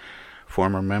Mansfield,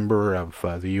 former member of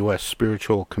the U.S.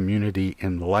 spiritual community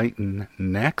Enlighten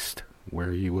Next,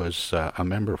 where he was a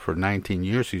member for 19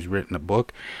 years. He's written a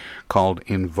book called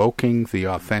Invoking the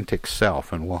Authentic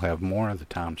Self, and we'll have more of the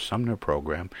Tom Sumner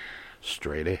program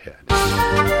straight ahead.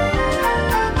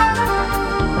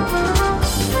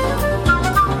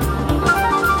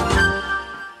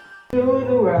 Do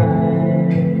the right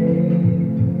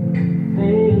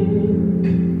thing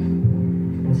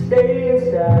and stay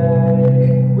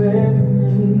inside with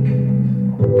me.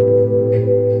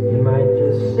 You might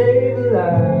just save a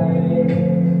life,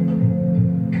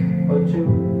 or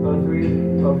 2, or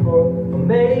 3, or 4, or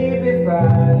maybe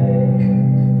 5.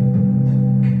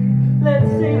 Let's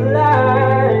save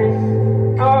lives.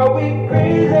 Are we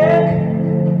crazy,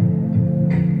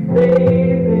 baby?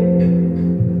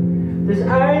 This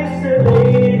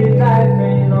isolated life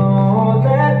ain't all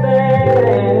that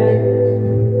bad.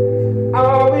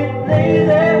 Are we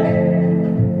lazy?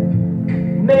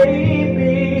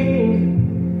 Maybe,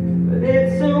 but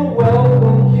it's a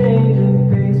welcome change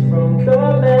of pace from the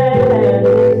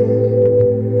madness.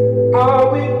 Are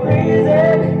we crazy?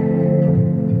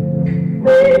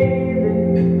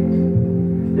 Maybe,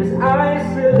 this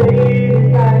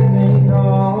isolated life ain't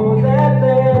all that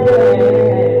bad.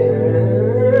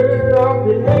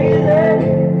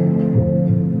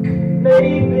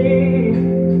 Maybe,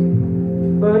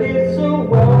 but it's a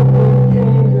welcome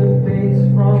change of pace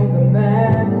from the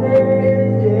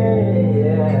madness,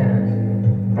 yeah.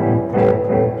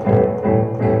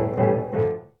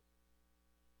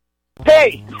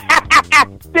 Hey,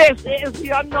 this is the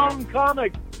Unknown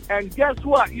Comic, and guess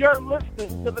what? You're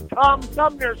listening to the Tom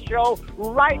Sumner Show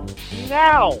right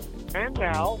now, and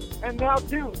now, and now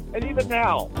too, and even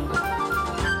now.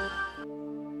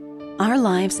 Our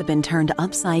lives have been turned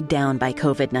upside down by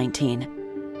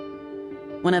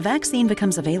COVID-19. When a vaccine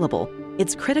becomes available,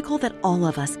 it's critical that all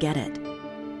of us get it.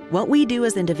 What we do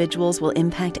as individuals will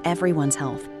impact everyone's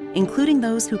health, including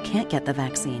those who can't get the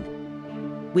vaccine.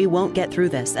 We won't get through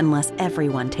this unless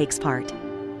everyone takes part.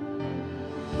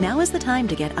 Now is the time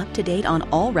to get up to date on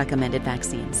all recommended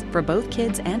vaccines for both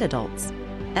kids and adults.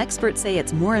 Experts say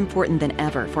it's more important than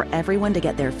ever for everyone to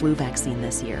get their flu vaccine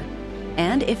this year.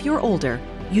 And if you're older,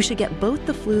 you should get both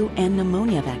the flu and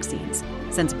pneumonia vaccines,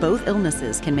 since both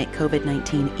illnesses can make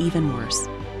COVID-19 even worse.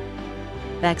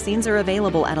 Vaccines are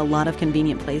available at a lot of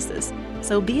convenient places,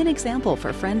 so be an example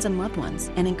for friends and loved ones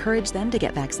and encourage them to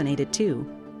get vaccinated too.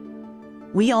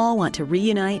 We all want to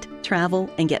reunite, travel,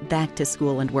 and get back to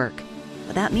school and work.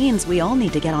 But that means we all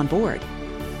need to get on board.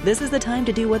 This is the time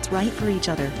to do what's right for each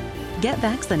other. Get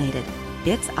vaccinated.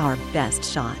 It's our best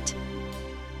shot.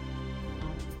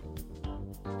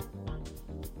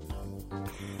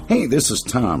 Hey, this is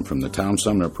Tom from the Tom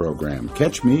Sumner Program.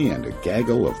 Catch me and a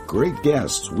gaggle of great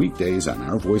guests weekdays on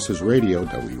Our Voices Radio,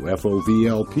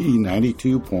 WFOVLP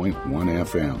 92.1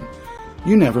 FM.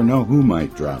 You never know who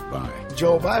might drop by.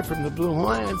 Joe By from the Blue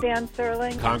Hawaiian. Dan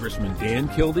Sterling. Congressman Dan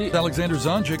Kildee. Alexander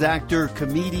Zonjic. Actor,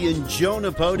 comedian Joe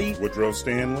Napodi. Woodrow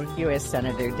Stanley. U.S.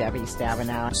 Senator Debbie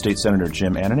Stabenow. State Senator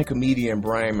Jim Ananich. Comedian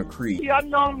Brian McCree. The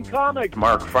unknown comic.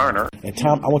 Mark Farner. And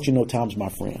Tom, I want you to know Tom's my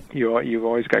friend. You've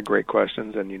always got great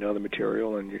questions, and you know the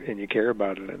material, and you care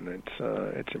about it, and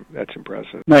that's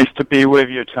impressive. Nice to be with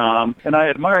you, Tom. And I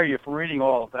admire you for reading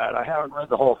all of that. I haven't read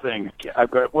the whole thing. I'm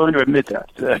willing to admit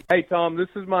that. Hey, Tom, this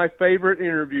is my favorite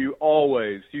interview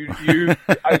always.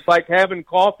 It's like having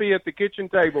coffee at the kitchen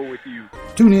table with you.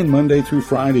 Tune in Monday through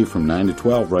Friday from 9 to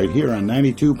 12 right here on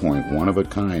 92.1 of a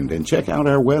kind, and check out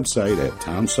our website at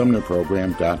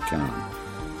TomSumnerProgram.com.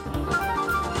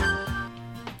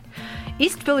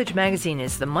 East Village Magazine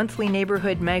is the monthly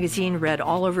neighborhood magazine read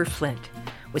all over Flint.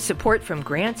 With support from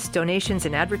grants, donations,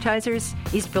 and advertisers,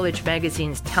 East Village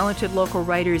Magazine's talented local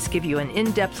writers give you an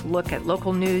in-depth look at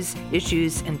local news,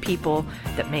 issues, and people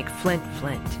that make Flint,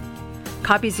 Flint.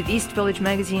 Copies of East Village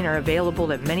Magazine are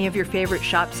available at many of your favorite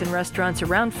shops and restaurants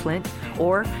around Flint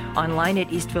or online at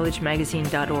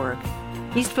eastvillagemagazine.org.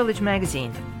 East Village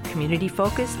Magazine,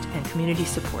 community-focused and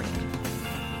community-supported.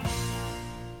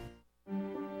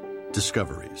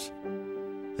 Discoveries.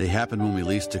 They happen when we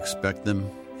least expect them,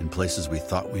 in places we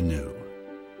thought we knew.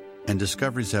 And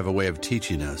discoveries have a way of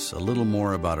teaching us a little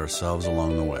more about ourselves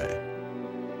along the way.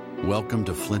 Welcome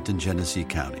to Flint and Genesee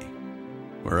County,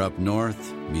 where up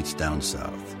north meets down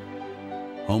south.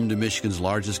 Home to Michigan's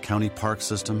largest county park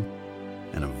system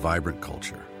and a vibrant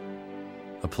culture.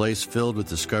 A place filled with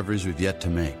discoveries we've yet to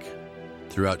make,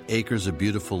 throughout acres of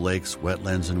beautiful lakes,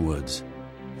 wetlands, and woods,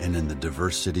 and in the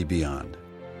diverse city beyond.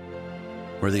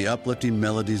 Where the uplifting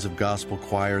melodies of gospel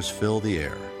choirs fill the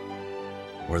air,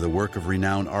 where the work of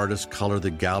renowned artists color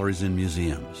the galleries and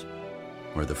museums,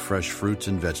 where the fresh fruits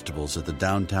and vegetables at the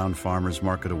downtown farmers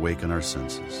market awaken our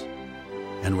senses,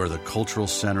 and where the cultural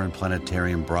center and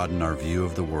planetarium broaden our view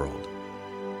of the world.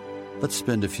 Let's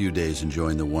spend a few days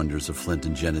enjoying the wonders of Flint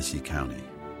and Genesee County,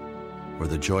 where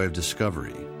the joy of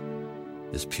discovery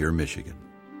is pure Michigan.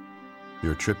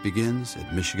 Your trip begins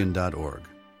at Michigan.org.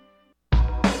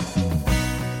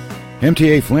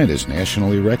 MTA Flint is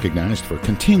nationally recognized for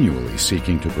continually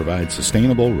seeking to provide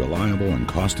sustainable, reliable, and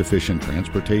cost-efficient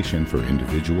transportation for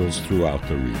individuals throughout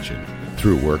the region.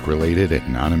 Through work-related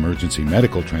and non-emergency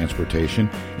medical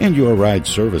transportation and Your Ride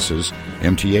services,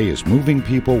 MTA is moving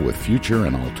people with future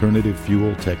and alternative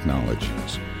fuel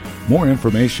technologies. More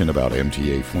information about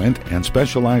MTA Flint and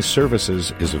specialized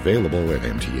services is available at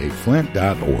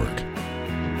mtaflint.org.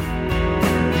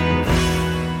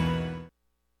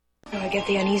 I get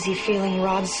the uneasy feeling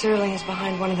Rod Serling is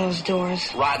behind one of those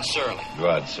doors. Rod Serling.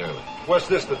 Rod Serling. What's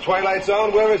this, the Twilight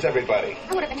Zone? Where is everybody?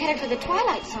 I would have been headed for the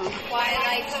Twilight Zone.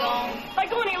 Twilight Zone. If I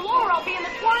go any lower, I'll be in the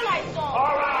Twilight Zone.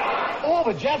 All right. Oh,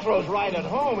 but Jethro's right at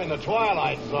home in the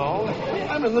Twilight Zone.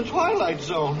 I'm in the Twilight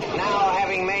Zone. Now,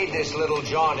 having made this little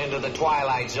jaunt into the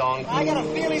Twilight Zone, I got a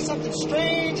feeling something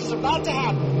strange is about to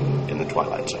happen in the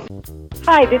Twilight Zone.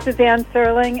 Hi, this is Ann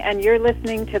Serling, and you're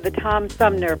listening to the Tom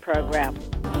Sumner Program.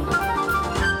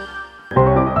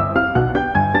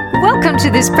 Welcome to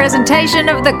this presentation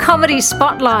of the Comedy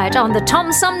Spotlight on the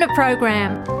Tom Sumner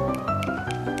Program.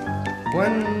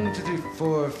 1, 2, 3,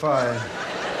 4, 5.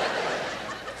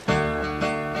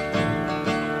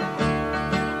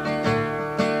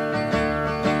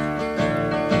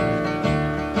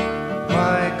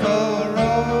 Michael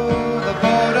row the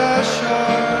boat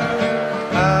ashore.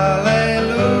 Hallelujah.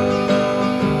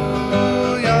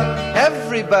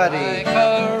 Everybody.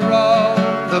 Michael row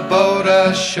the boat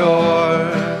ashore.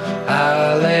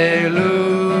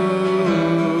 Hallelujah.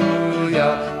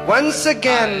 Once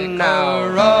again now,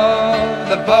 row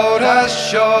the boat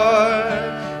ashore.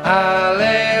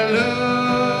 Hallelujah.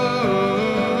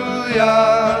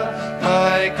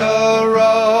 Michael,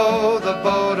 row the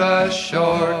boat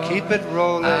ashore. Keep it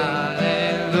rolling.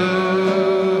 Hallelujah.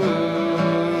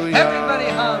 Everybody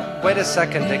hum. Wait a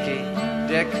second, Dickie.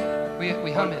 Dick.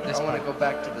 We hum it this time. I want to go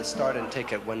back to the start and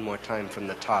take it one more time from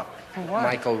the top. Why?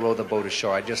 Michael, row the boat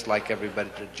ashore. I'd just like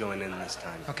everybody to join in this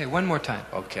time. Okay, one more time.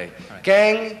 Okay. Right.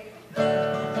 Gang,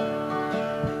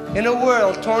 in a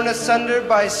world torn asunder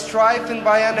by strife and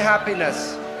by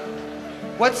unhappiness,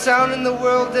 what sound in the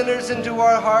world enters into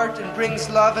our heart and brings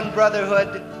love and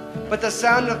brotherhood but the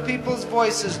sound of people's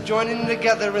voices joining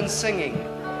together and singing?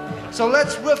 So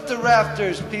let's roof the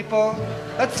rafters, people.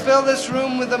 Let's fill this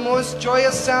room with the most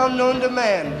joyous sound known to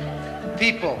man.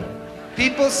 People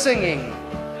singing.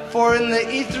 For in the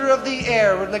ether of the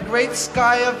air, in the great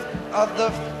sky of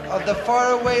the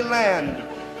faraway land,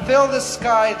 fill the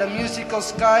sky, the musical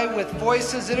sky, with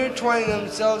voices intertwining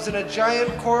themselves in a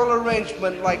giant choral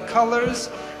arrangement like colors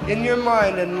in your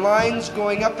mind and lines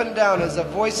going up and down as the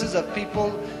voices of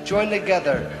people join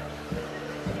together.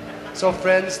 So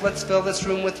friends, let's fill this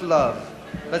room with love.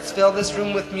 Let's fill this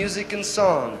room with music and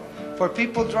song. For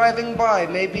people driving by,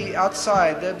 maybe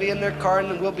outside, they'll be in their car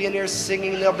and we'll be in here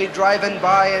singing, they'll be driving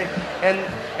by, and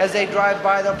as they drive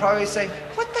by, they'll probably say,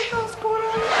 "What the hell's going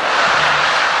on?"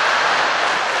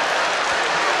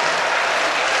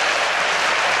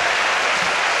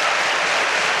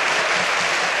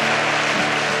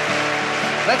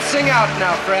 Let's sing out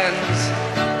now, friends.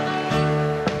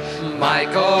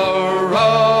 Michael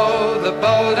rowed the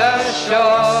boat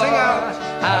ashore. Sing out.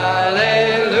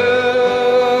 Hallelujah.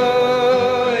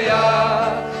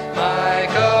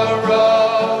 Michael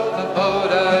rowed the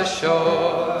boat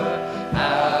ashore.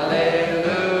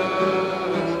 Hallelujah.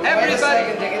 Everybody. Wait a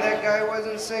second, that guy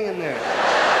wasn't singing there.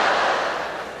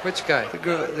 Which guy?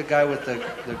 The guy with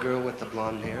the girl with the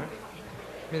blonde hair.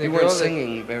 You weren't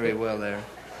singing very well there.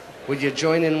 Would you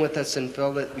join in with us and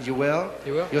fill it? You will?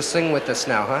 You will? You'll sing with us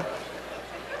now, huh?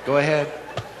 Go ahead.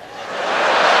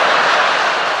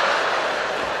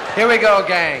 Here we go,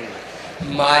 gang.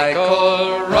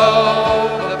 Michael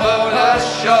rowed the boat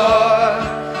ashore.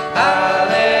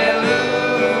 Hallelujah.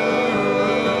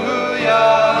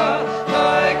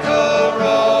 Michael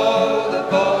rowed the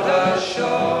boat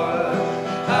ashore.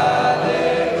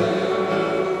 Hallelujah.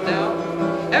 Now,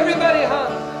 everybody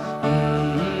hum.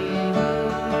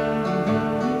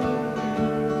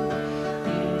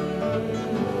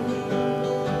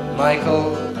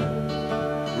 Michael,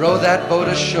 row that boat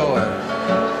ashore.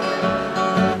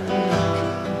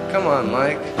 Come on,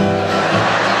 Mike.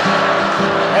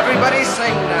 Everybody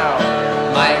sing now.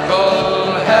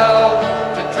 Michael helped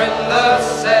to trim the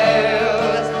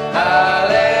sails.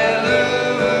 Hallelujah.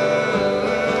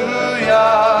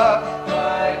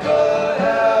 Michael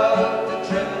helped to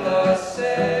trim the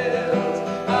sails.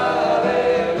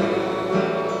 Hallelujah.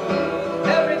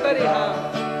 Everybody hum.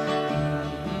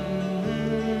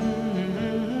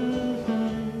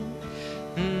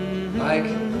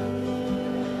 Mike,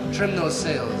 trim those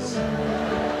sails.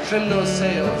 Trim those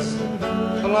sails.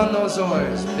 Pull on those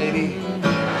oars, baby.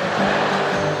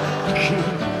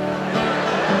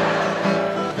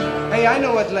 Hey, I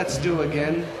know what let's do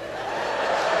again.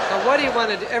 Now, what do you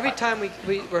want to do? Every time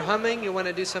we're humming, you want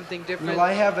to do something different? Well,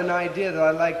 I have an idea that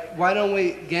I like. Why don't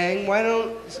we, gang, why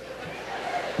don't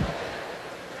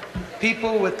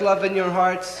people with love in your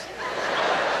hearts,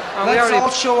 let's all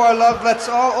show our love. Let's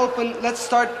all open. Let's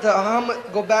start the hum.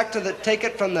 Go back to take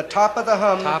it from the top of the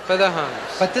hum. Top of the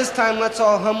hums. But this time, let's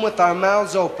all hum with our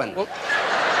mouths open. Well,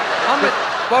 hum it.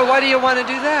 Well, why do you want to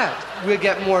do that? We'll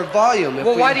get more volume.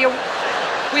 Well, why do you?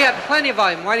 We have plenty of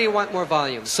volume. Why do you want more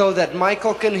volume? So that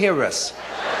Michael can hear us.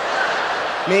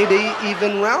 Maybe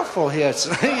even Ralph will hear us.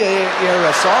 Hear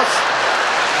us also.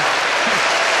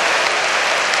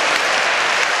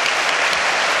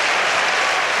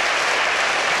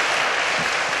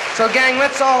 So, gang,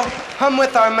 let's all hum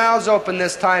with our mouths open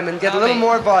this time and get a little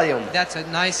more volume. That's a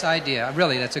nice idea.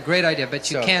 Really, that's a great idea. But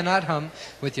you cannot hum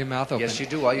with your mouth open. Yes, you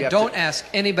do. All you have Don't ask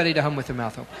anybody to hum with their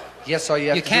mouth open. Yes, all you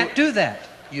have You to can't do that.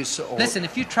 Listen,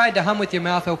 if you tried to hum with your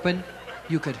mouth open,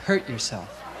 you could hurt yourself.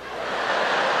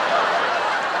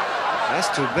 That's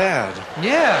too bad.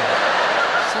 Yeah,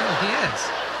 certainly is.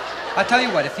 I'll tell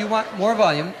you what, if you want more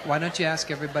volume, why don't you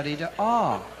ask everybody to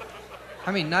ah?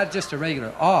 I mean, not just a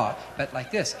regular ah, but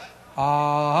like this.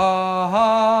 Ah.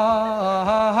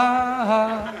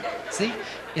 See?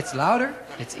 It's louder,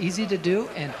 it's easy to do,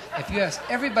 and if you ask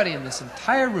everybody in this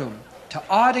entire room to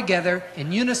ah together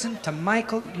in unison to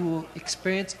Michael, you will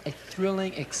experience a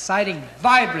thrilling, exciting,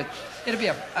 vibrant, it'll be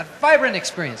a vibrant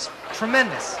experience.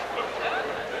 Tremendous.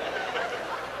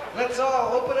 Let's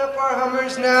all open up our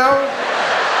hummers now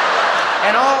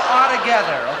and all ah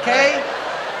together, okay?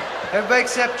 Everybody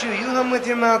except you. You hum with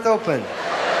your mouth open.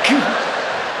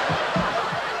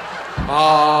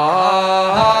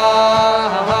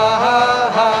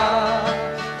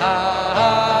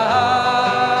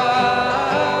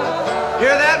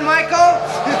 Hear that, Michael?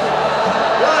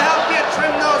 We'll help you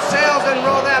trim those sails and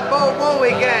row that boat, won't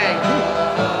we, gang?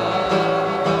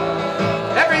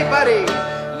 Everybody.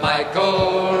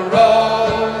 Michael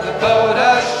rowed the boat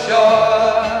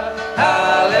ashore.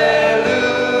 Hallelujah.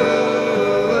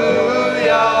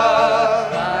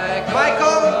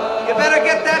 Michael, you better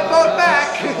get that boat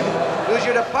back. Lose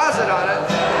your deposit on it.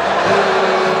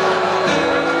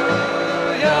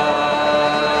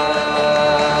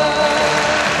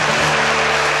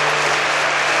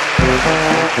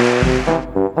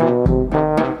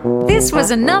 This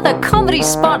was another comedy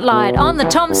spotlight on the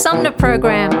Tom Sumner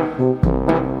Program.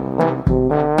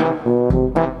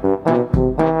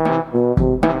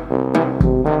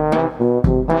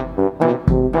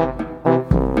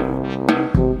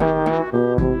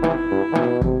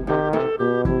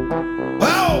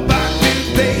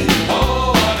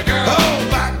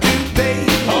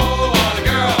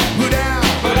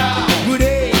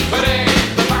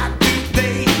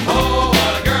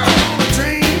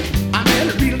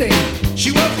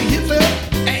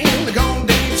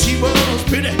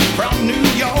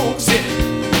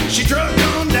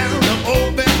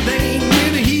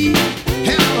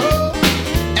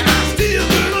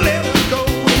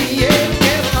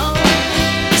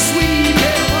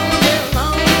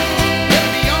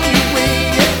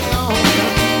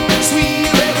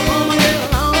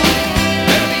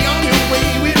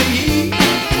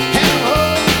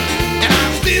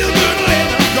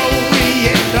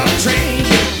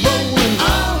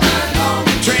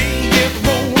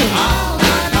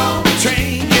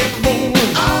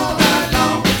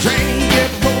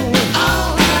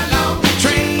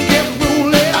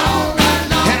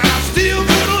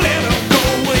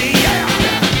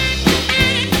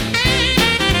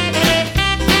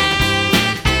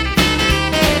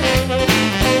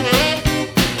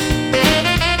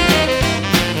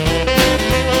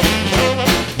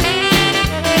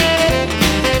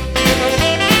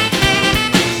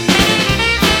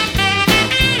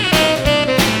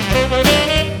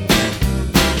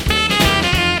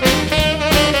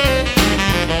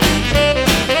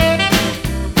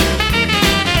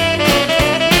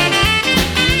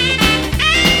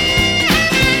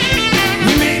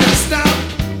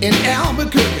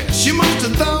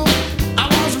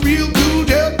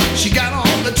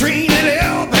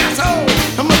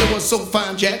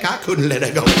 Couldn't let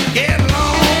her go. Get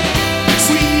along,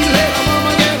 sweet little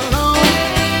mama, get along.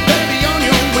 Baby, on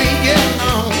your way, get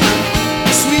along.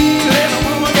 Sweet little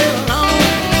mama, get along.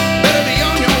 Baby,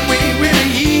 on your way with a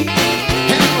ye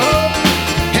and up.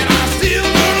 And I still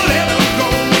gonna let her go.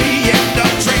 Yeah, the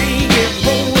train get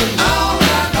rolling all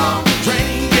night long.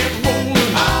 Train get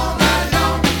rolling all night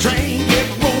long. Train get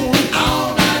rolling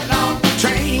all night long.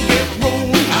 Train get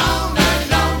rolling all night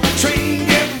long. Train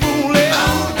get rolling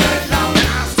all night long. And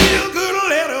I still gonna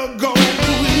let her go.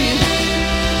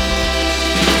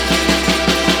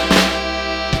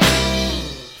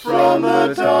 From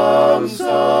the Tom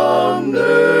Sumner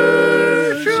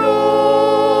Show.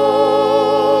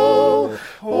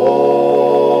 Oh,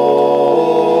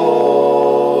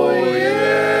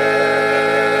 yeah.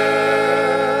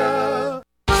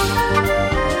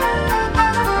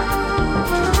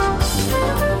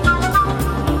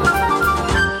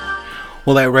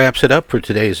 Well, that wraps it up for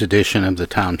today's edition of the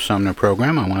Tom Sumner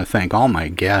Program. I want to thank all my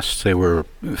guests. They were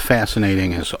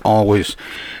fascinating as always,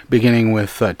 beginning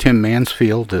with Tim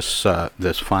Mansfield this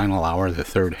final hour, the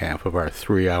third half of our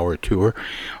 3-hour tour,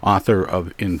 author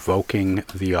of Invoking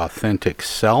the Authentic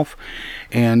Self.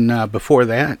 And before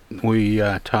that, we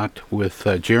talked with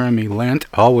Jeremy Lent.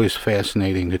 Always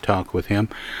fascinating to talk with him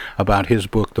about his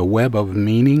book, The Web of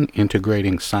Meaning,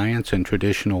 Integrating Science and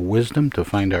Traditional Wisdom to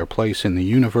Find Our Place in the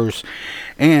Universe.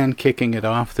 And kicking it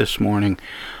off this morning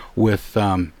with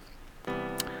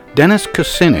Dennis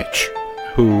Kucinich,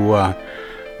 who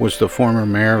was the former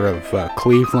mayor of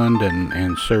Cleveland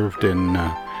and served in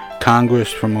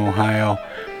Congress from Ohio,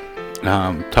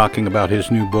 talking about his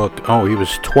new book. Oh, he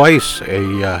was twice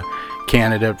a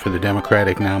candidate for the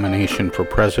Democratic nomination for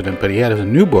president, but he had a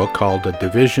new book called The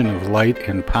Division of Light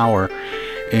and Power,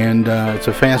 and it's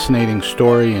a fascinating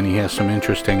story, and he has some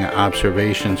interesting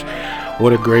observations.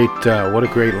 What a great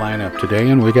lineup today,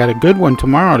 and we got a good one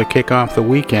tomorrow to kick off the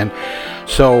weekend.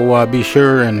 So be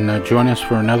sure and join us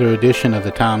for another edition of the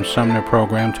Tom Sumner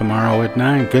Program tomorrow at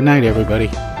 9. Good night, everybody.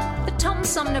 The Tom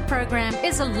Sumner Program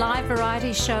is a live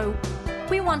variety show.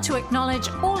 We want to acknowledge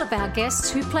all of our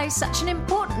guests who play such an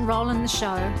important role in the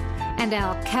show, and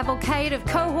our cavalcade of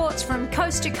cohorts from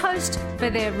coast to coast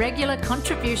for their regular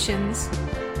contributions.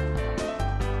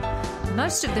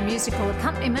 Most of the musical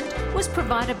accompaniment was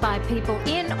provided by people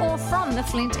in or from the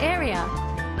Flint area.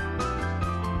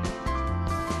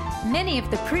 Many of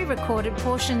the pre-recorded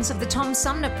portions of the Tom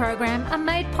Sumner Program are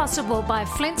made possible by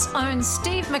Flint's own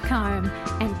Steve McComb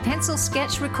and Pencil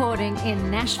Sketch Recording in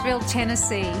Nashville,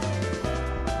 Tennessee.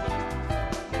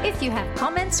 If you have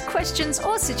comments, questions,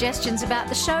 or suggestions about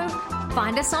the show,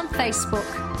 find us on Facebook.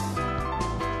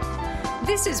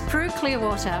 This is Prue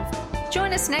Clearwater.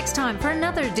 Join us next time for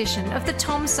another edition of the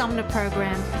Tom Sumner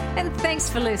Program, and thanks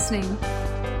for listening.